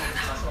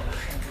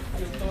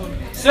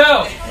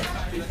 So,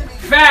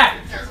 fat.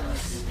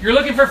 You're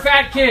looking for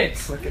fat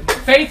kids.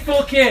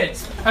 Faithful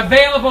kids.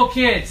 Available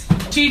kids.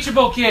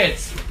 Teachable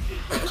kids.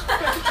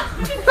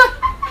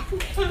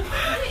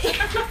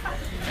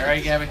 All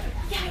right, Gabby?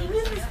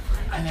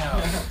 I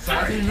know.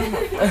 Sorry.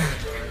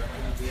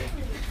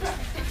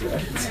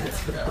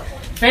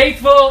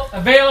 Faithful,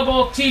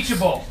 available,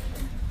 teachable.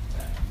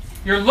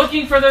 You're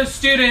looking for those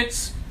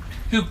students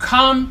who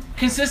come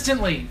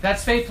consistently.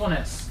 That's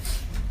faithfulness.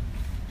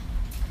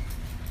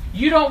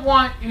 You don't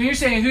want, when you're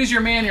saying, who's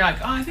your man? You're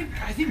like, oh, I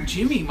think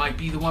Jimmy might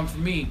be the one for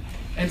me.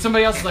 And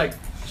somebody else is like,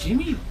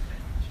 Jimmy,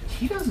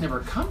 he doesn't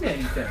ever come to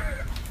anything.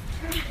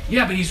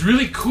 Yeah, but he's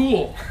really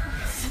cool.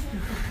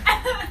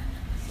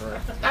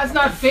 That's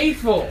not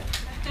faithful.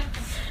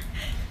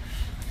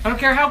 I don't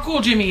care how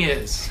cool Jimmy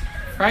is.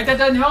 Right? That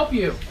doesn't help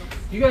you.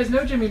 You guys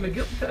know Jimmy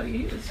McGill.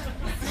 He is.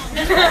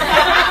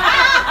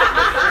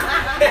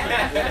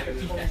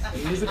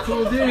 He's a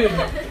cool dude.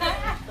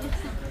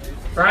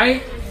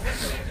 Right?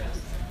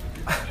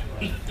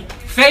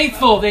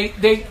 Faithful.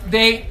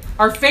 They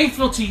are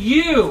faithful to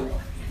you.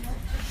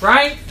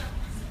 Right?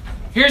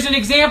 Here's an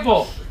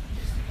example.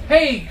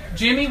 Hey,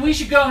 Jimmy, we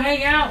should go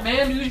hang out,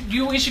 man.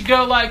 We should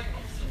go go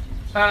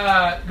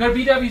to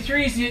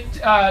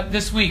BW3's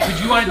this week. Would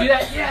you want to do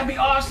that? Yeah, it'd be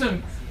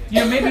awesome.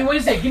 Maybe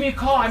Wednesday. Give me a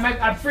call.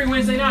 I'm free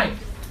Wednesday night.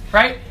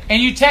 Right?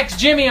 And you text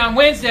Jimmy on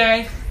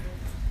Wednesday.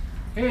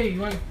 Hey,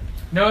 you want?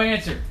 No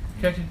answer.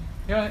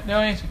 No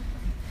answer.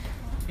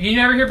 You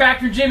never hear back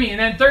from Jimmy. And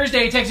then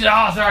Thursday he texts you,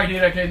 oh, sorry,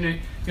 dude, I couldn't do it.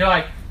 You're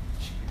like,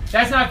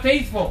 that's not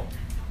faithful.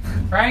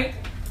 Right?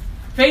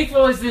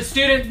 Faithful is the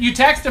student, you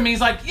text him,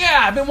 he's like, yeah,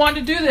 I've been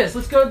wanting to do this.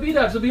 Let's go to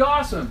B-Dubs. It'll be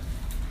awesome.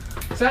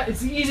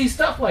 It's easy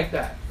stuff like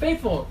that.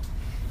 Faithful.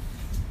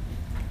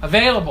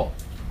 Available.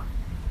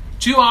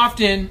 Too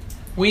often,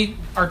 we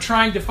are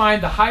trying to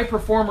find the high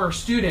performer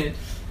student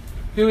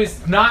who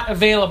is not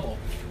available.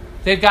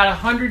 They've got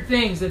 100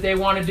 things that they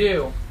want to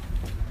do.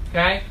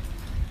 Okay?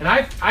 And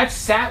I've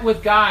sat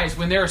with guys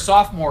when they're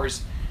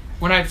sophomores,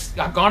 when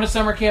I've gone to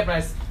summer camp and I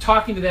was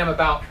talking to them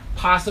about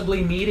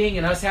possibly meeting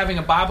and us having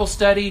a Bible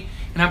study,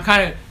 and I'm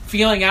kind of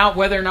feeling out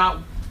whether or not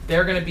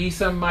they're going to be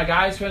some of my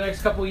guys for the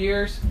next couple of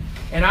years.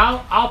 And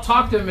I'll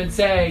talk to them and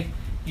say,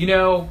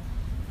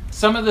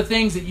 some of the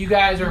things that you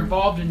guys are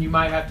involved in, you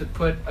might have to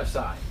put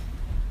aside.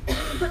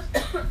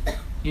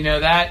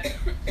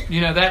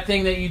 That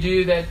thing that you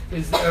do that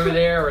is over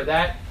there, or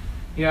that,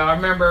 I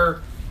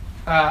remember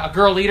a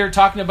girl leader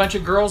talking to a bunch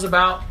of girls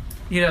about,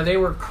 they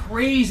were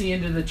crazy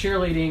into the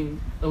cheerleading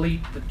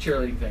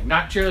thing.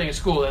 Not cheerleading at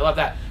school, they love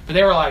that. But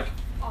they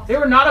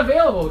were not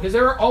available because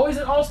they were always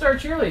at all-star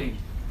cheerleading.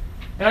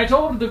 And I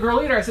told the girl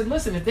leader, I said,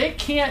 listen, if they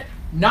can't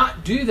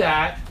not do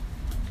that,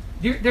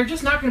 they're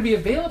just not going to be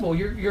available.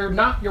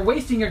 You're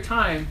wasting your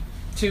time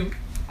to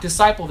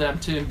disciple them,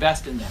 to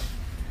invest in them.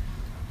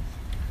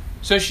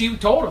 So she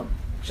told them,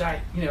 I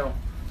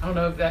don't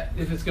know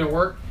if it's going to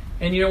work.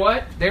 And you know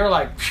what? They were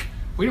like,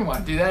 we didn't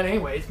want to do that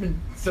anyway. It's been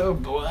so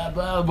blah,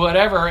 blah,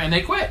 whatever. And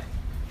they quit.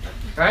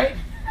 Right?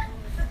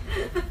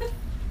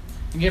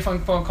 You get a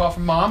phone call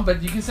from mom,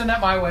 but you can send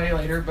that my way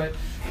later. But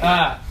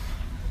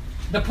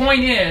the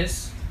point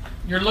is,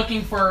 you're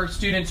looking for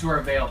students who are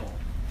available,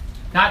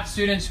 not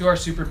students who are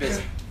super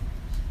busy.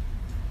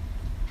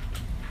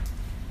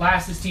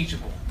 Last is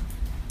teachable.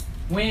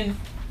 When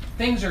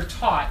things are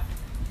taught,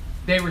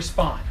 they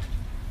respond.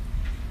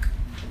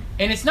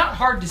 And it's not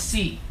hard to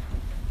see.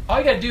 All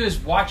you got to do is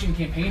watch in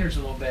campaigners a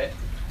little bit,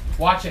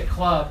 watch at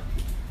club.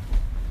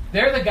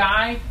 They're the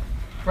guy,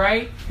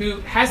 right,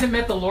 who hasn't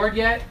met the Lord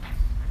yet,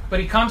 but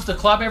he comes to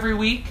club every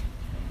week,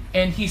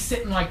 and he's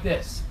sitting like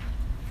this,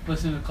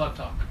 listening to club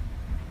talk.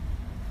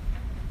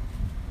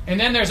 And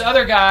then there's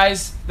other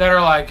guys that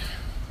are like,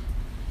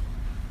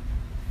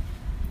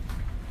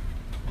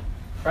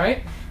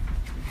 right?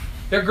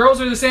 Their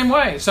girls are the same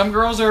way. Some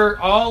girls are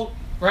all,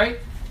 right,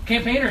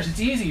 campaigners. It's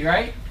easy,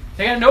 right?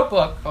 They got a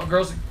notebook. Oh,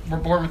 girls were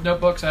born with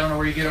notebooks. I don't know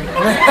where you get them.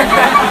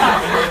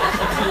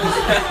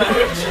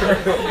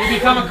 You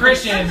become a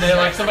Christian,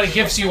 and somebody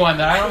gifts you one.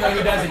 That I don't know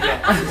who does it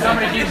yet.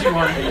 Somebody gives you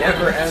one.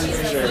 Never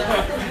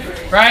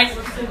ends. Right?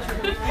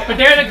 But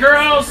they're the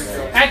girls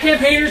at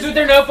campaigners with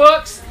their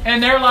notebooks,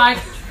 and they're like,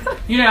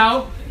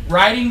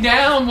 writing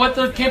down what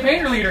the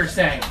campaigner leader is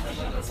saying.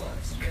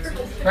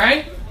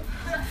 Right?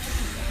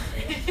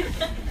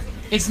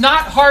 It's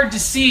not hard to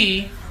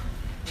see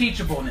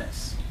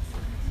teachableness.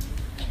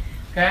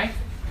 Okay?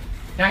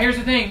 Now here's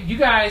the thing. You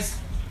guys,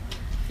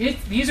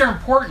 these are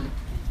important.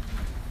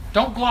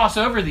 Don't gloss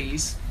over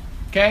these.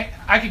 Okay?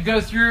 I could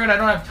go through, and I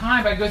don't have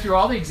time, but I could go through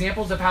all the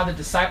examples of how the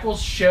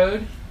disciples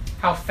showed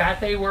how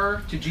fat they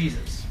were to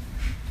Jesus.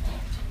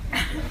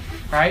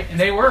 Right? And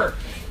they were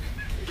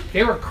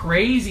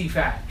crazy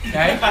fat.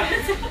 Okay?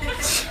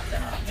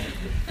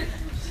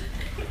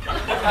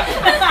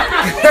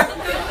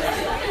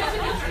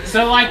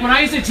 So when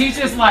I used to teach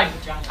this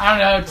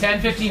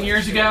 10, 15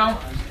 years ago,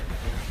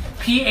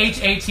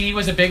 PHAT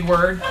was a big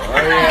word. Oh,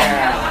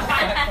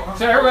 yeah.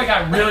 So everybody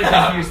got really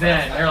confused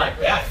then. They're like,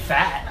 yeah,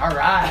 fat, all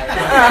right.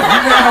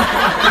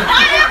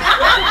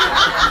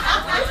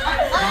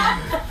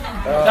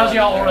 Tells you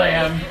how old I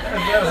am.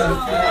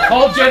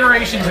 Whole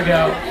generations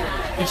ago.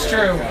 It's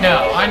true.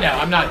 No, I know.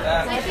 I'm not.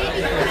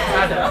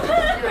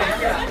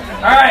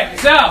 All right,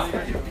 so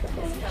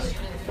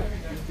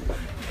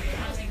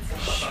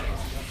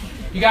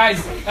You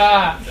guys,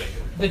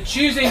 the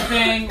choosing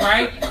thing,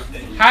 right?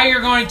 How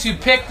you're going to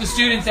pick the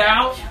students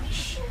out,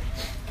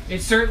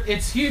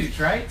 it's huge,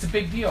 right? It's a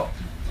big deal.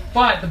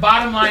 But the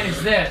bottom line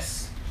is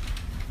this.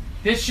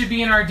 This should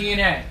be in our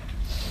DNA.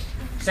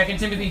 2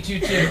 Timothy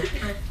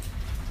 2:2.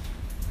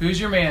 Who's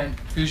your man?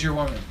 Who's your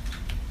woman?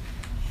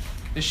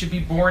 This should be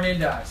born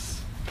into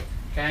us.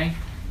 Okay?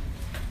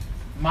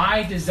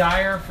 My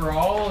desire for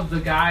all of the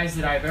guys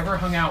that I've ever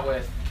hung out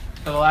with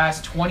for the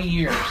last 20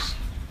 years,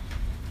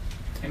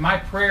 and my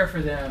prayer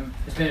for them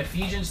has been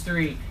Ephesians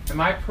 3, and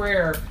my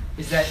prayer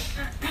is that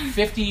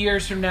 50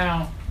 years from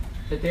now,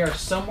 that they are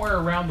somewhere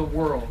around the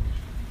world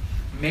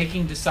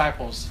making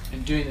disciples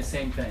and doing the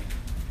same thing.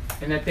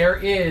 And that there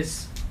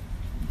is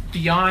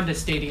beyond a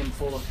stadium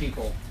full of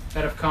people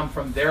that have come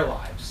from their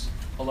lives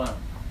alone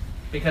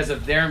because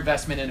of their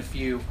investment in a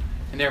few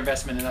and their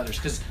investment in others.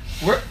 Because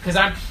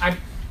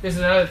this is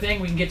another thing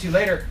we can get to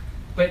later,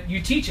 but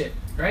you teach it,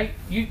 right?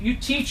 You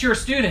teach your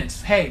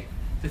students, hey,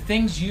 the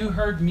things you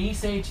heard me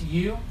say to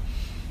you,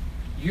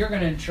 you're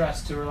going to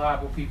entrust to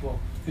reliable people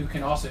who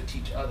can also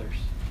teach others.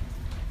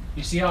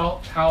 You see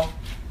how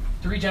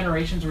 3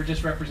 generations were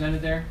just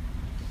represented there?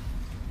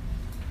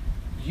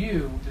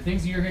 The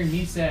things that you're hearing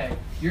me say,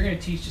 you're going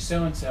to teach to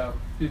so-and-so,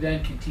 who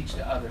then can teach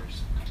to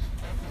others.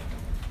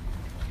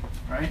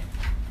 Right?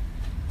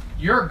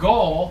 Your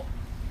goal,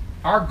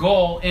 our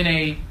goal in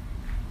a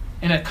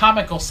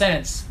comical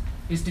sense,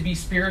 is to be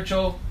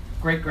spiritual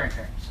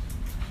great-grandparents.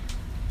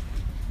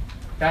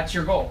 That's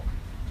your goal.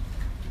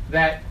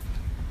 That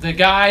the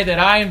guy that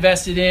I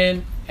invested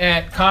in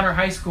at Connor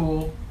High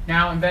School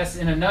now invests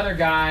in another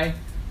guy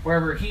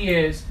wherever he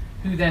is,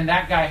 who then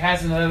that guy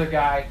has another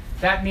guy.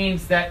 That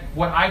means that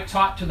what I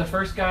taught to the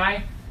first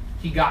guy,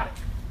 he got it.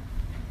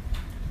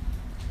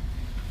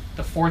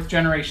 The 4th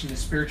generation, the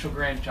spiritual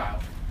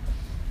grandchild.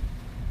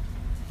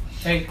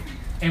 Hey,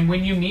 and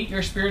when you meet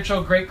your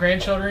spiritual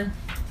great-grandchildren,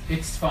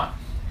 it's fun.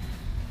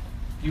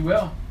 You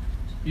will.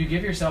 You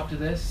give yourself to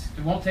this.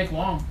 It won't take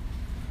long.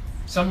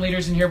 Some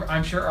leaders in here,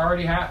 I'm sure,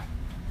 already have.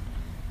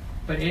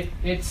 But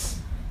it's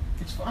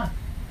fun.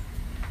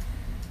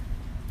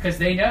 Because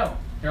they know.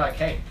 They're like,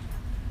 hey,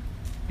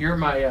 you're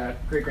my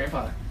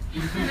great-grandfather.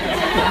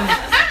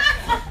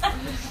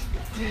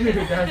 Dude,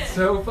 that's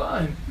so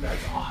fun.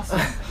 That's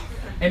awesome.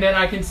 And then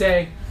I can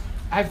say,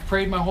 I've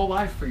prayed my whole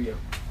life for you.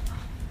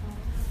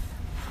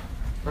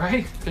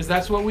 Right? Because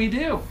that's what we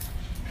do.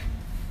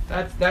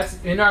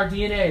 That's in our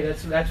DNA.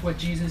 That's what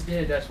Jesus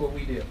did. That's what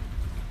we do.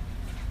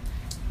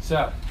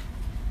 So,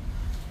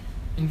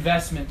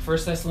 investment, 1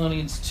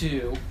 Thessalonians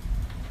 2.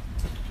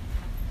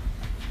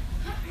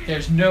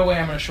 There's no way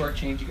I'm going to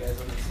shortchange you guys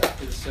on this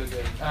stuff. It's so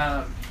good.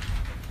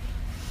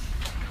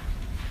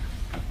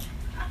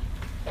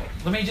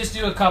 Let me just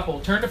do a couple.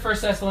 Turn to 1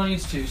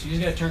 Thessalonians 2. So you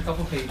just got to turn a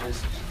couple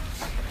pages.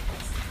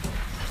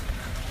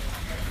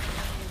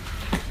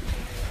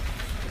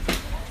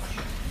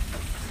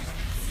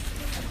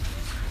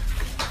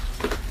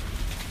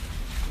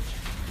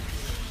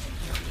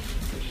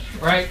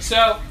 Right,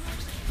 so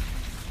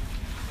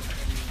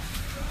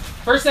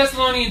 1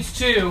 Thessalonians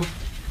 2,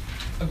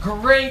 a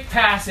great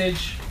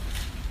passage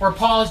where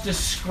Paul is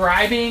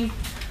describing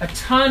a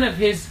ton of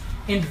his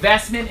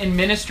investment in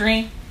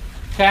ministry.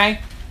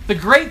 Okay? The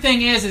great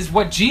thing is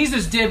what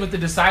Jesus did with the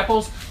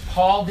disciples,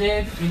 Paul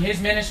did in his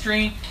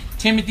ministry,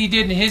 Timothy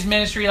did in his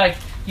ministry. Like,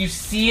 you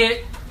see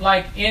it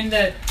like in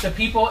the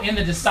people, in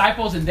the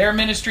disciples, in their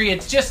ministry.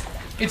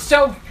 It's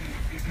so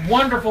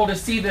wonderful to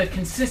see the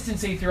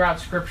consistency throughout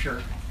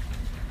Scripture.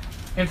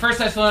 And 1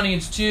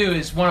 Thessalonians 2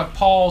 is one of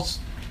Paul's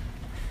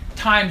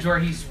times where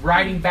he's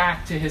writing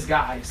back to his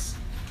guys.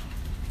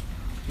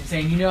 He's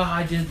saying, you know how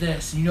I did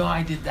this, and you know how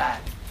I did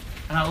that,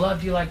 and I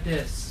loved you like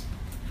this.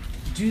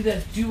 Do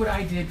this, do what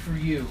I did for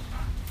you.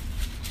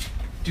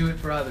 Do it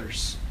for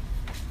others.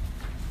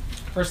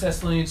 1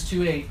 Thessalonians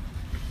 2:8,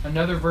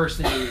 another verse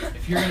that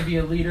if you're going to be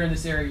a leader in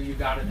this area, you've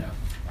got to know.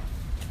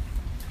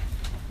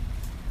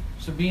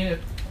 So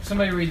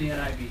somebody read the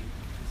NIV.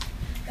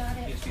 Got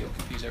it. You feel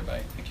confuse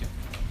everybody. Thank you.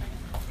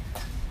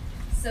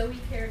 So we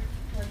cared.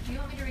 Well, do you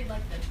want me to read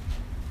like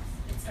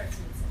it starts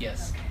in the sentence?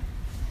 Yes. Okay.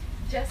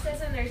 Just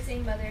as a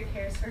nursing mother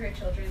cares for her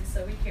children,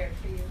 so we cared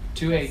for you.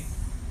 2:8.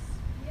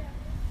 Yeah.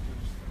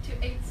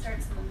 2:8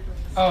 starts in the middle.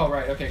 Oh,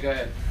 right. Okay, go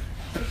ahead.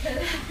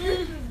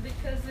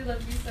 Because we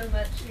love you so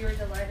much, we were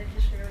delighted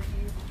to share with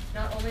you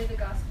not only the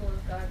gospel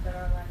of God, but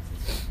our lives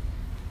as well.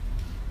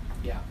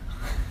 Yeah.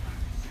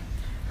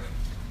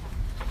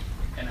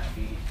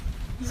 NIV.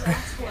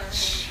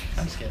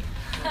 I'm just kidding.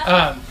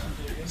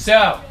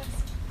 So,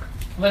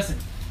 listen.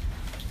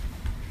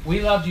 We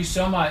loved you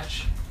so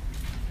much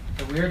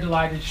that we are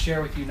delighted to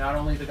share with you not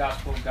only the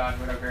gospel of God,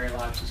 but our very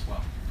lives as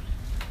well.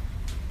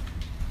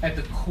 At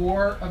the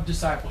core of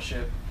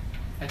discipleship,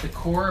 at the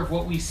core of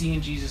what we see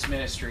in Jesus'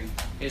 ministry,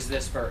 is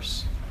this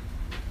verse.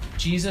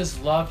 Jesus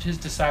loved his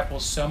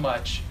disciples so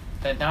much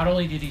that not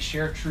only did he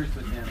share truth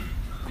with them,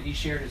 but he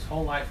shared his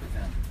whole life with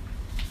them.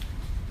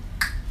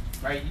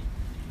 Right?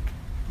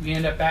 We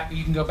end up back.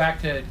 You can go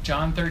back to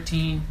John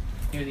 13,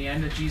 near the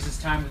end of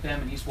Jesus' time with them,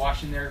 and he's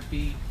washing their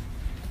feet.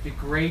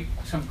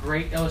 some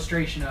great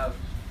illustration of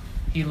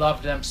he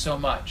loved them so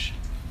much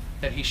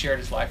that he shared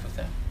his life with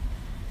them.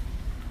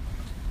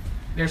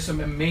 There's some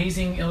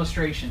amazing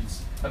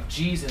illustrations of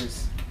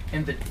Jesus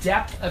and the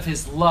depth of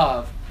his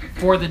love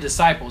for the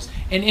disciples,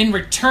 and in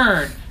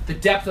return, the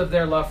depth of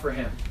their love for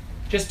him.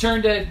 Just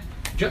turn to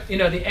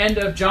the end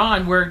of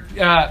John, where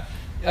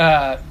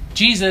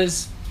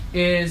Jesus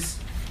is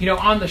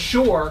on the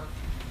shore,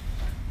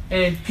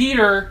 and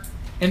Peter,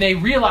 and they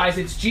realize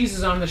it's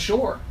Jesus on the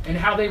shore, and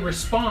how they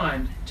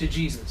respond to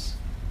Jesus.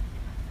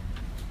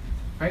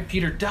 Right?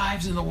 Peter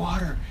dives in the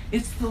water.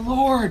 It's the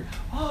Lord.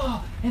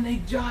 Oh, and they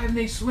dive and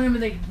they swim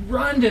and they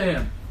run to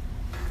him.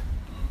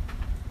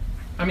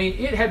 I mean,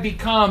 it had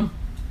become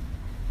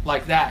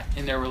like that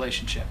in their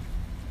relationship.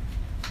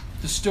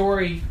 The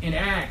story in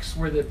Acts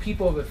where the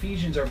people of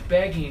Ephesians are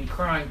begging and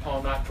crying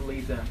Paul not to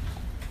leave them.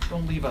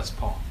 Don't leave us,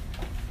 Paul.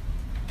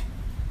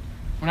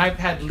 When I've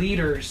had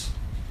leaders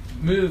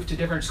move to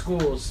different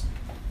schools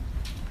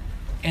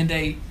and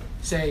they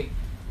say,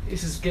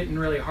 this is getting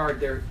really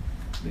hard, they're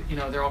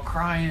all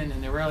crying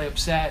and they're really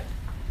upset,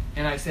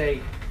 and I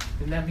say,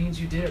 then that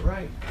means you did it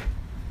right.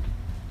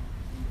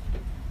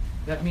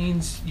 That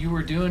means you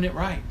were doing it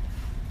right.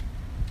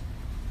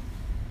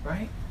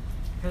 Right?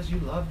 Because you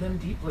love them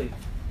deeply.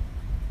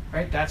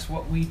 Right? That's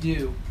what we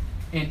do.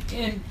 And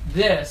in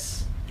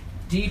this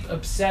deep,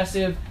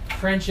 obsessive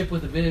friendship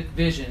with a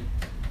vision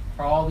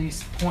are all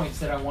these points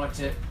that I want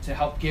to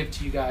help give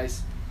to you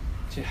guys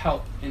to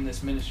help in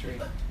this ministry.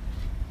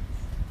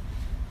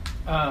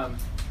 I'll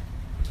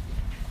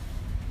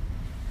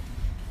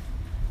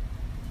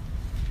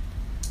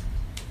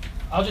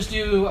just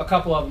do a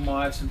couple of them while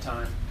I have some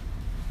time.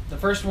 The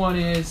first one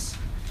is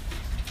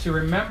to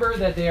remember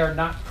that they are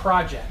not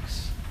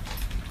projects,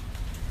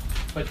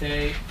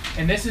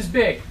 and this is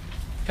big,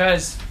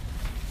 because,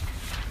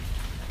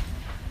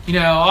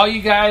 all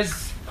you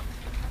guys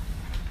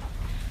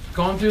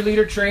going through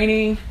leader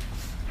training,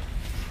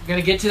 you're going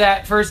to get to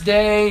that first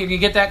day, you're going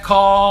to get that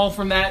call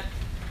from that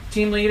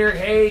team leader,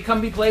 hey,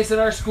 come be placed at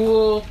our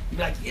school. You'll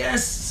be like,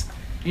 yes.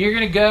 And you're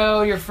going to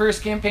go, your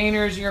first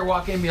campaigners, you're going to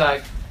walk in and be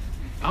like,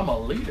 I'm a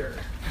leader.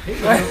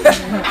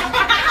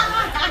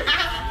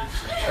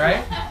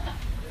 Right?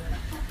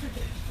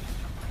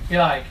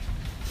 You're like,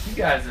 you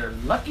guys are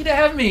lucky to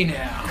have me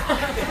now.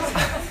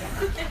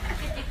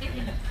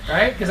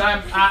 Right? Because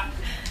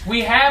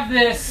we have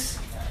this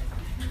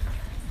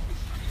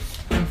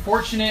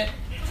unfortunate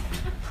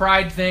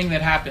pride thing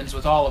that happens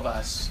with all of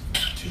us,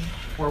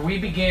 where we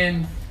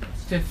begin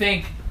to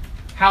think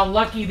how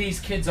lucky these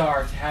kids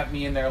are to have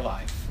me in their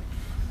life.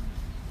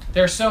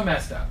 They're so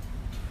messed up.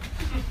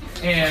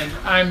 And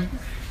I'm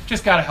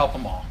just got to help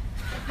them all.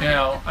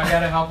 I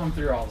got to help them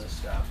through all this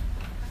stuff.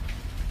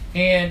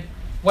 And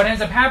what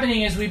ends up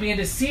happening is we begin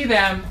to see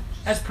them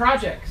as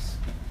projects.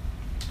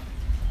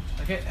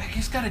 Like, I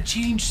just got to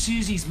change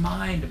Susie's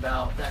mind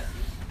about that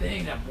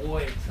thing, that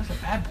boy. That's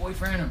a bad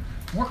boyfriend. I'm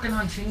working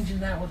on changing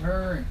that with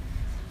her. And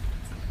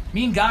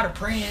me and God are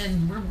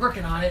praying. We're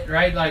working on it,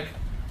 right? Like,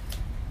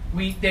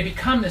 they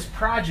become this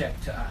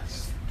project to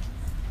us.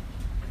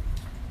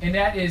 And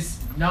that is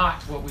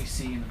not what we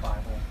see in the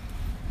Bible.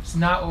 It's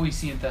not what we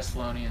see in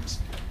Thessalonians.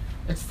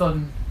 It's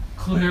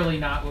clearly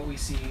not what we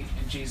see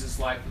in Jesus'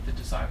 life with the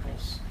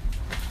disciples.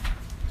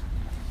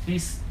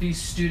 These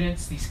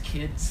students, these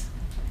kids,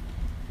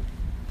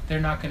 they're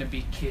not going to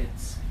be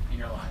kids in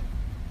your life.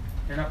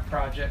 They're not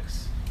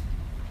projects.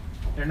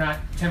 They're not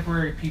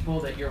temporary people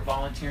that you're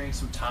volunteering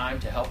some time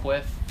to help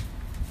with.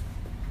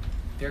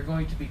 They're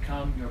going to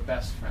become your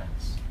best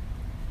friends.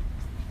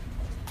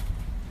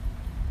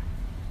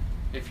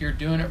 If you're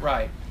doing it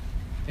right,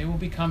 they will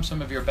become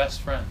some of your best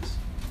friends.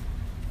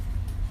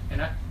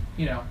 And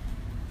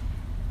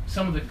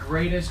some of the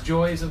greatest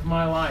joys of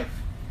my life.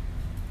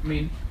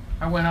 I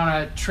went on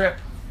a trip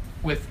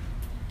with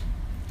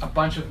a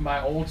bunch of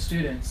my old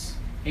students,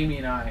 Amy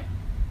and I.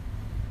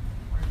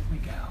 Where did we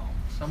go?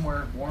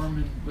 Somewhere warm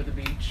and with a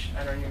beach.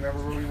 I don't even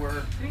remember where we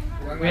were.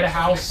 We had a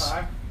house.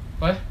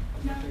 What?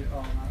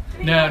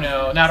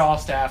 No, not all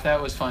staff.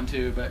 That was fun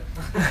too, but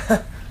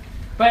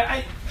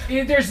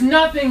there's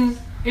nothing.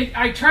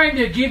 I tried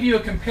to give you a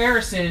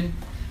comparison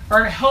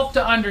or help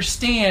to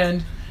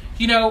understand.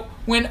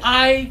 When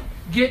I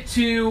get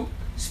to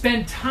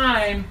spend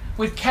time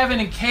with Kevin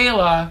and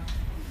Kayla,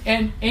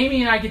 and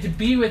Amy and I get to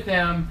be with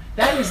them,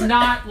 that is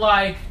not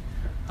like,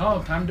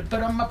 oh, time to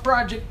put on my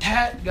project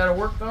hat. Got to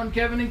work on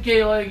Kevin and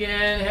Kayla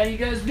again. How you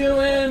guys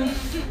doing?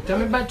 Tell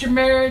me about your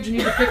marriage. I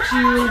need to fix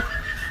you.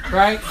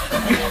 Right?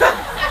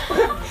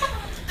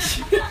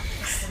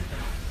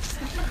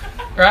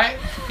 Right?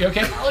 You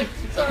okay, Molly?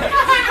 Sorry.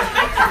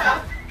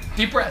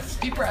 Deep breaths.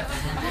 Deep breaths.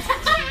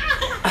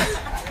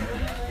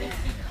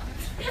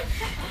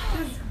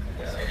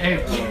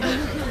 Anyway.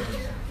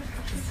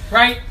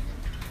 Right?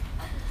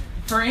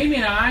 For Amy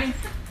and I,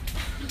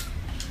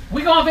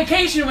 we go on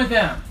vacation with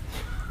them.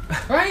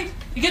 Right?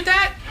 You get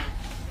that?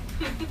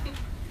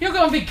 You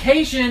go on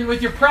vacation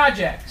with your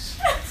projects.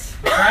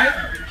 Right?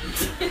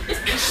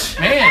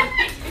 Man,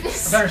 I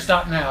better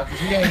stop now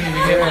because we ain't even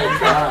get rid of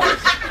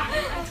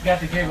Got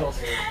the giggles.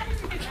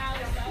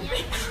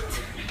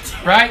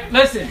 Right?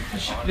 Listen,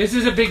 this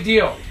is a big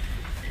deal.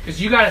 Because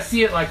you got to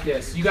see it like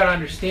this. You got to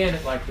understand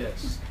it like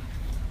this.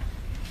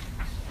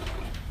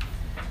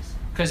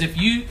 Because if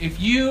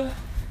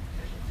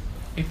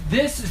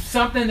this is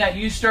something that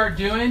you start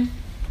doing,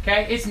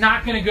 okay, it's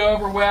not going to go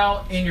over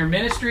well in your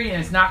ministry,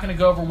 and it's not going to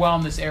go over well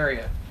in this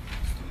area.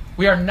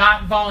 We are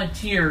not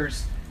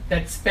volunteers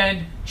that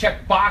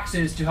check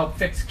boxes to help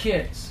fix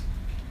kids.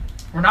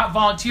 We're not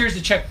volunteers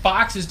to check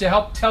boxes to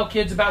help tell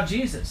kids about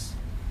Jesus.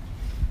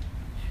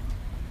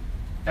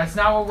 That's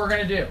not what we're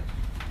going to do.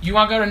 You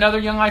want to go to another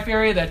Young Life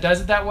area that does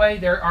it that way?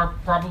 There are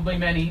probably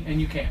many, and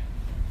you can.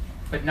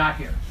 But not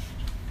here.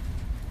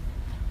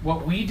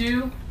 What we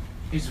do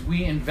is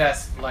we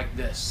invest like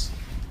this.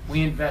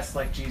 We invest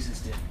like Jesus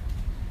did.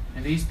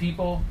 And these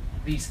people,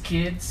 these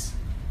kids,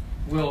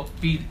 will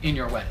be in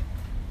your wedding.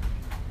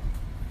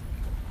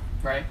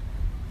 Right?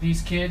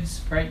 These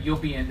kids, right, you'll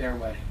be in their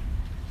wedding.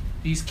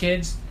 These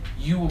kids,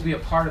 you will be a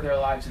part of their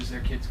lives as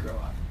their kids grow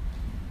up.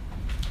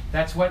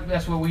 That's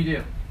what we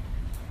do.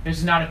 This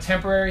is not a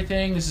temporary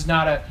thing. This is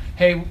not a,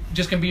 hey,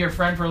 just going to be your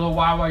friend for a little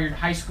while you're in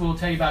high school,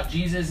 tell you about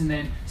Jesus, and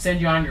then send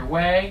you on your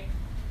way.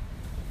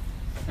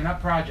 They're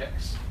not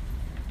projects.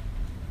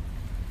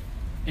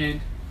 And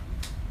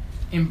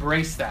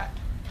embrace that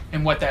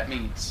and what that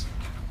means.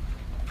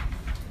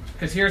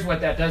 Because here's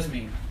what that does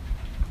mean.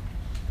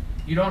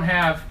 You don't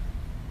have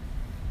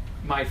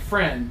my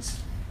friends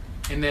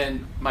and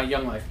then my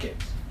Young Life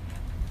kids.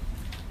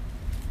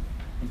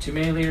 And too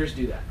many leaders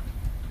do that.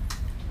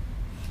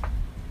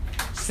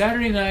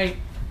 Saturday night,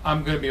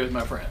 I'm going to be with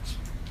my friends.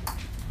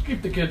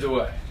 Keep the kids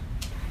away.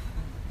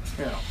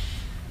 You know,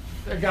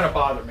 they got to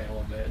bother me a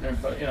little bit.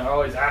 They're,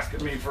 always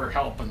asking me for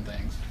help and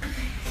things.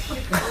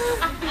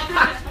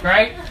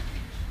 Right?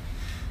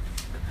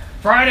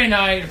 Friday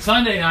night,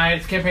 Sunday night,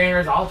 it's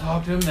campaigners. I'll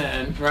talk to them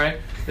then, right?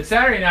 But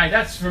Saturday night,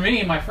 that's for me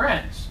and my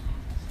friends.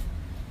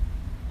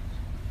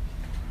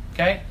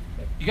 Okay?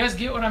 You guys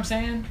get what I'm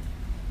saying?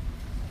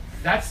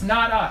 That's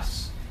not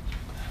us.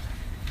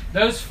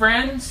 Those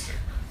friends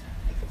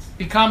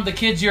become the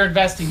kids you're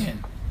investing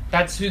in.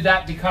 That's who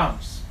that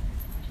becomes.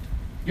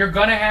 You're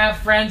going to have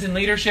friends in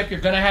leadership. You're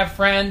going to have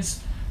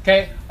friends,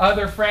 okay,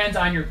 other friends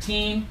on your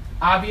team,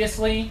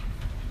 obviously.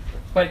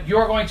 But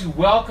you're going to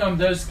welcome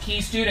those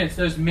key students,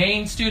 those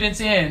main students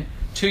in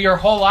to your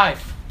whole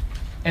life.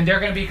 And they're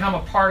going to become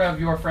a part of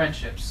your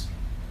friendships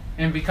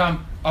and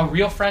become a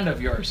real friend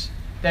of yours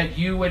that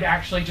you would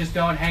actually just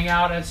go and hang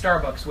out at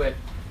Starbucks with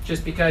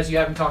just because you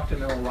haven't talked to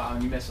them in a while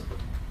and you miss them.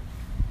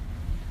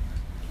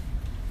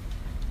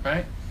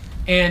 Right?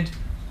 And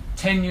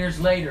 10 years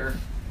later,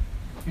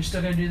 you're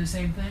still going to do the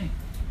same thing.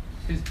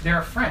 Because they're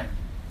a friend.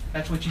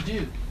 That's what you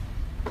do.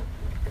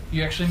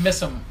 You actually miss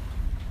them.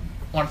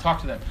 Want to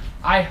talk to them.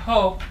 I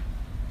hope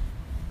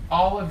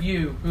all of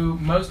you,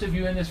 most of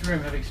you in this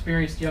room have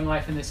experienced Young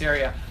Life in this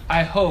area.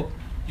 I hope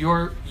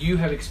you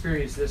have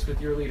experienced this with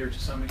your leader to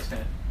some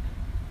extent.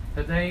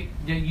 That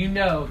you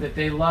know that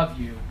they love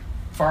you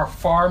far,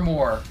 far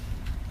more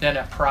than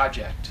a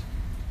project.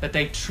 That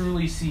they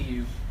truly see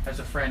you as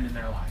a friend in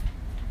their life.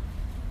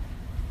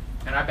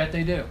 And I bet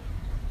they do.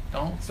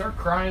 Don't start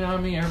crying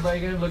on me.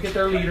 Everybody gonna look at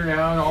their leader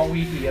now and all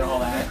weepy and all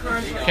that.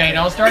 Okay,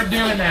 don't start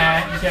doing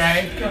that,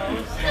 okay?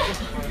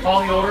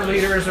 All the older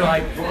leaders are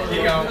like,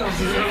 here you go.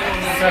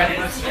 Okay.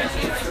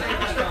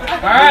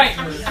 All right.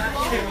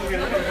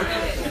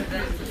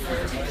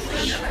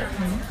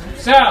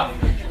 So,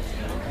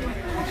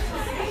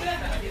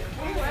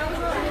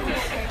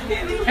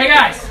 hey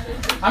guys,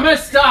 I'm going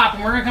to stop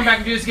and we're going to come back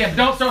and do this again.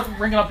 Don't start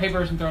ringing up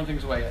papers and throwing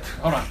things away yet.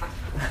 Hold on.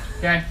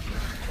 Okay?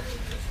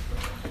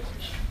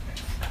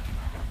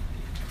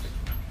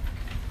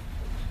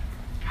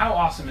 How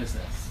awesome is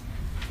this?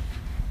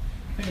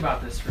 Think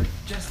about this for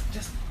just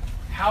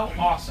how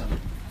awesome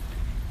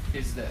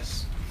is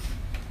this?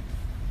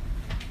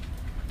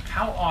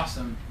 How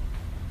awesome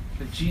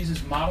that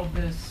Jesus modeled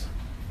this,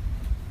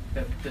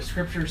 that the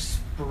scriptures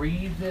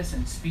breathe this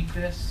and speak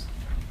this,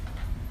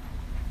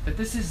 that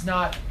this is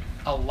not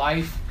a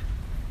life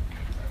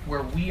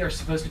where we are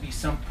supposed to be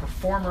some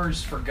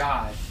performers for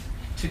God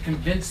to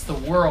convince the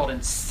world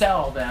and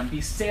sell them,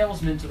 be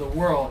salesmen to the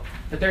world,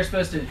 that they're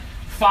supposed to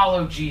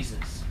follow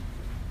Jesus.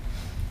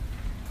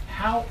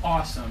 How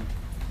awesome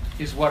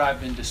is what I've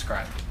been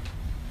describing?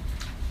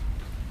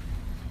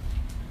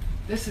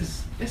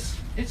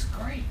 It's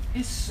great.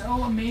 It's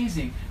so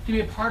amazing to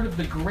be a part of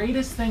the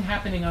greatest thing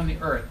happening on the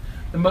earth,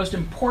 the most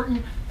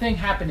important thing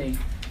happening,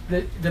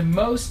 the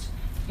most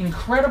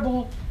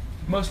incredible,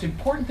 most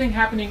important thing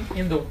happening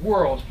in the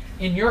world,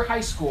 in your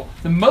high school,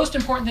 the most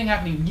important thing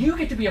happening. You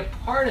get to be a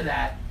part of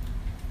that,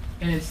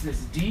 and it's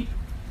this deep,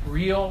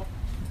 real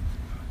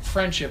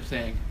friendship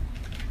thing,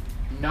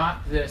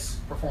 not this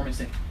performance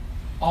thing.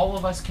 All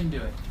of us can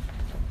do it.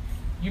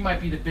 You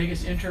might be the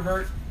biggest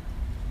introvert.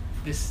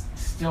 This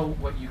is still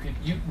what you can.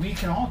 We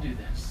can all do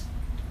this.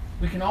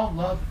 We can all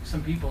love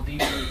some people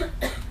deeply,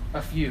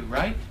 a few,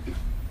 right?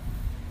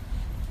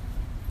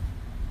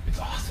 It's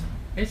awesome.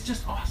 It's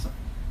just awesome.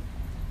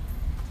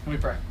 Let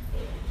me pray.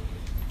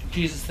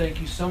 Jesus, thank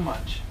you so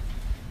much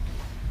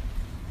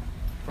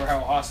for how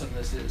awesome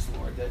this is,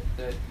 Lord, that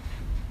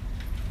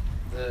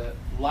the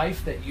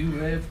life that you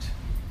lived,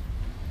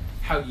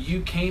 how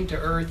you came to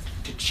earth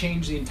to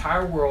change the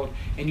entire world,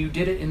 and you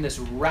did it in this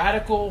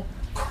radical,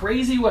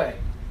 crazy way,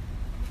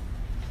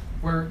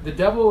 where the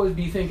devil would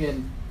be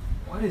thinking,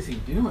 what is he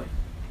doing?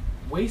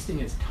 Wasting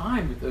his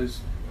time with those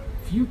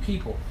few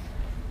people.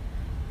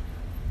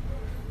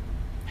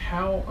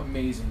 How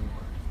amazing, Lord,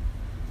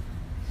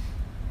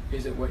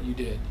 is it what you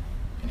did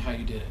and how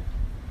you did it.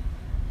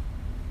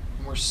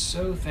 And we're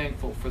so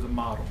thankful for the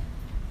model.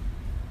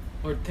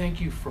 Lord, thank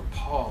you for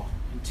Paul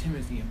and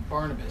Timothy and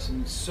Barnabas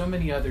and so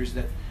many others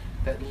that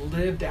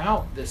lived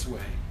out this way.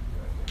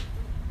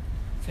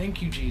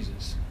 Thank you,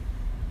 Jesus,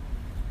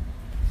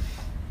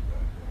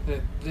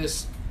 that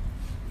this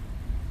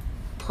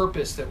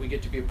purpose that we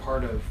get to be a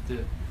part of,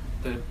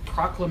 the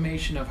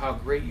proclamation of how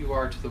great you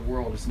are to the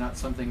world, is not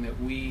something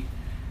that we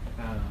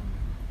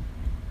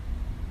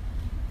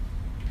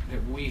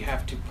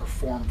have to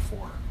perform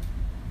for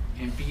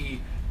and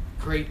be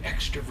great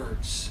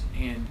extroverts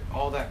and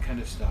all that kind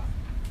of stuff.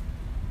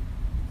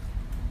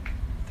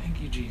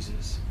 Thank you,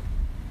 Jesus,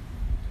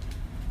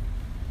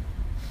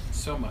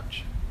 so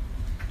much.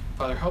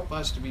 Father, help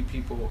us to be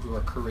people who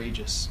are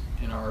courageous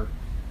in our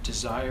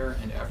desire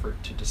and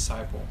effort to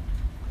disciple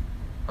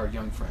our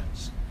young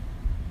friends.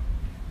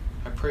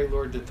 I pray,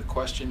 Lord, that the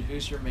question,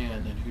 who's your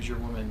man and who's your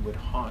woman, would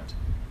haunt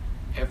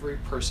every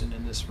person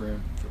in this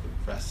room for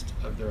the rest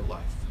of their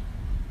life.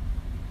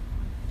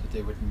 That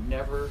they would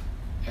never,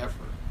 ever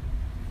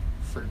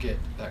forget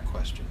that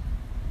question.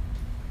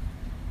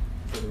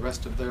 For the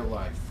rest of their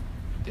life,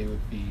 they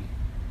would be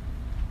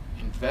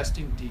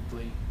investing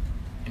deeply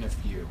in a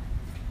few,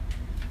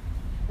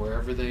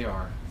 wherever they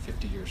are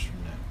 50 years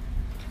from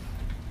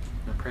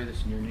now. I pray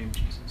this in your name,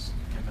 Jesus.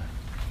 Amen.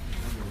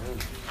 Amen.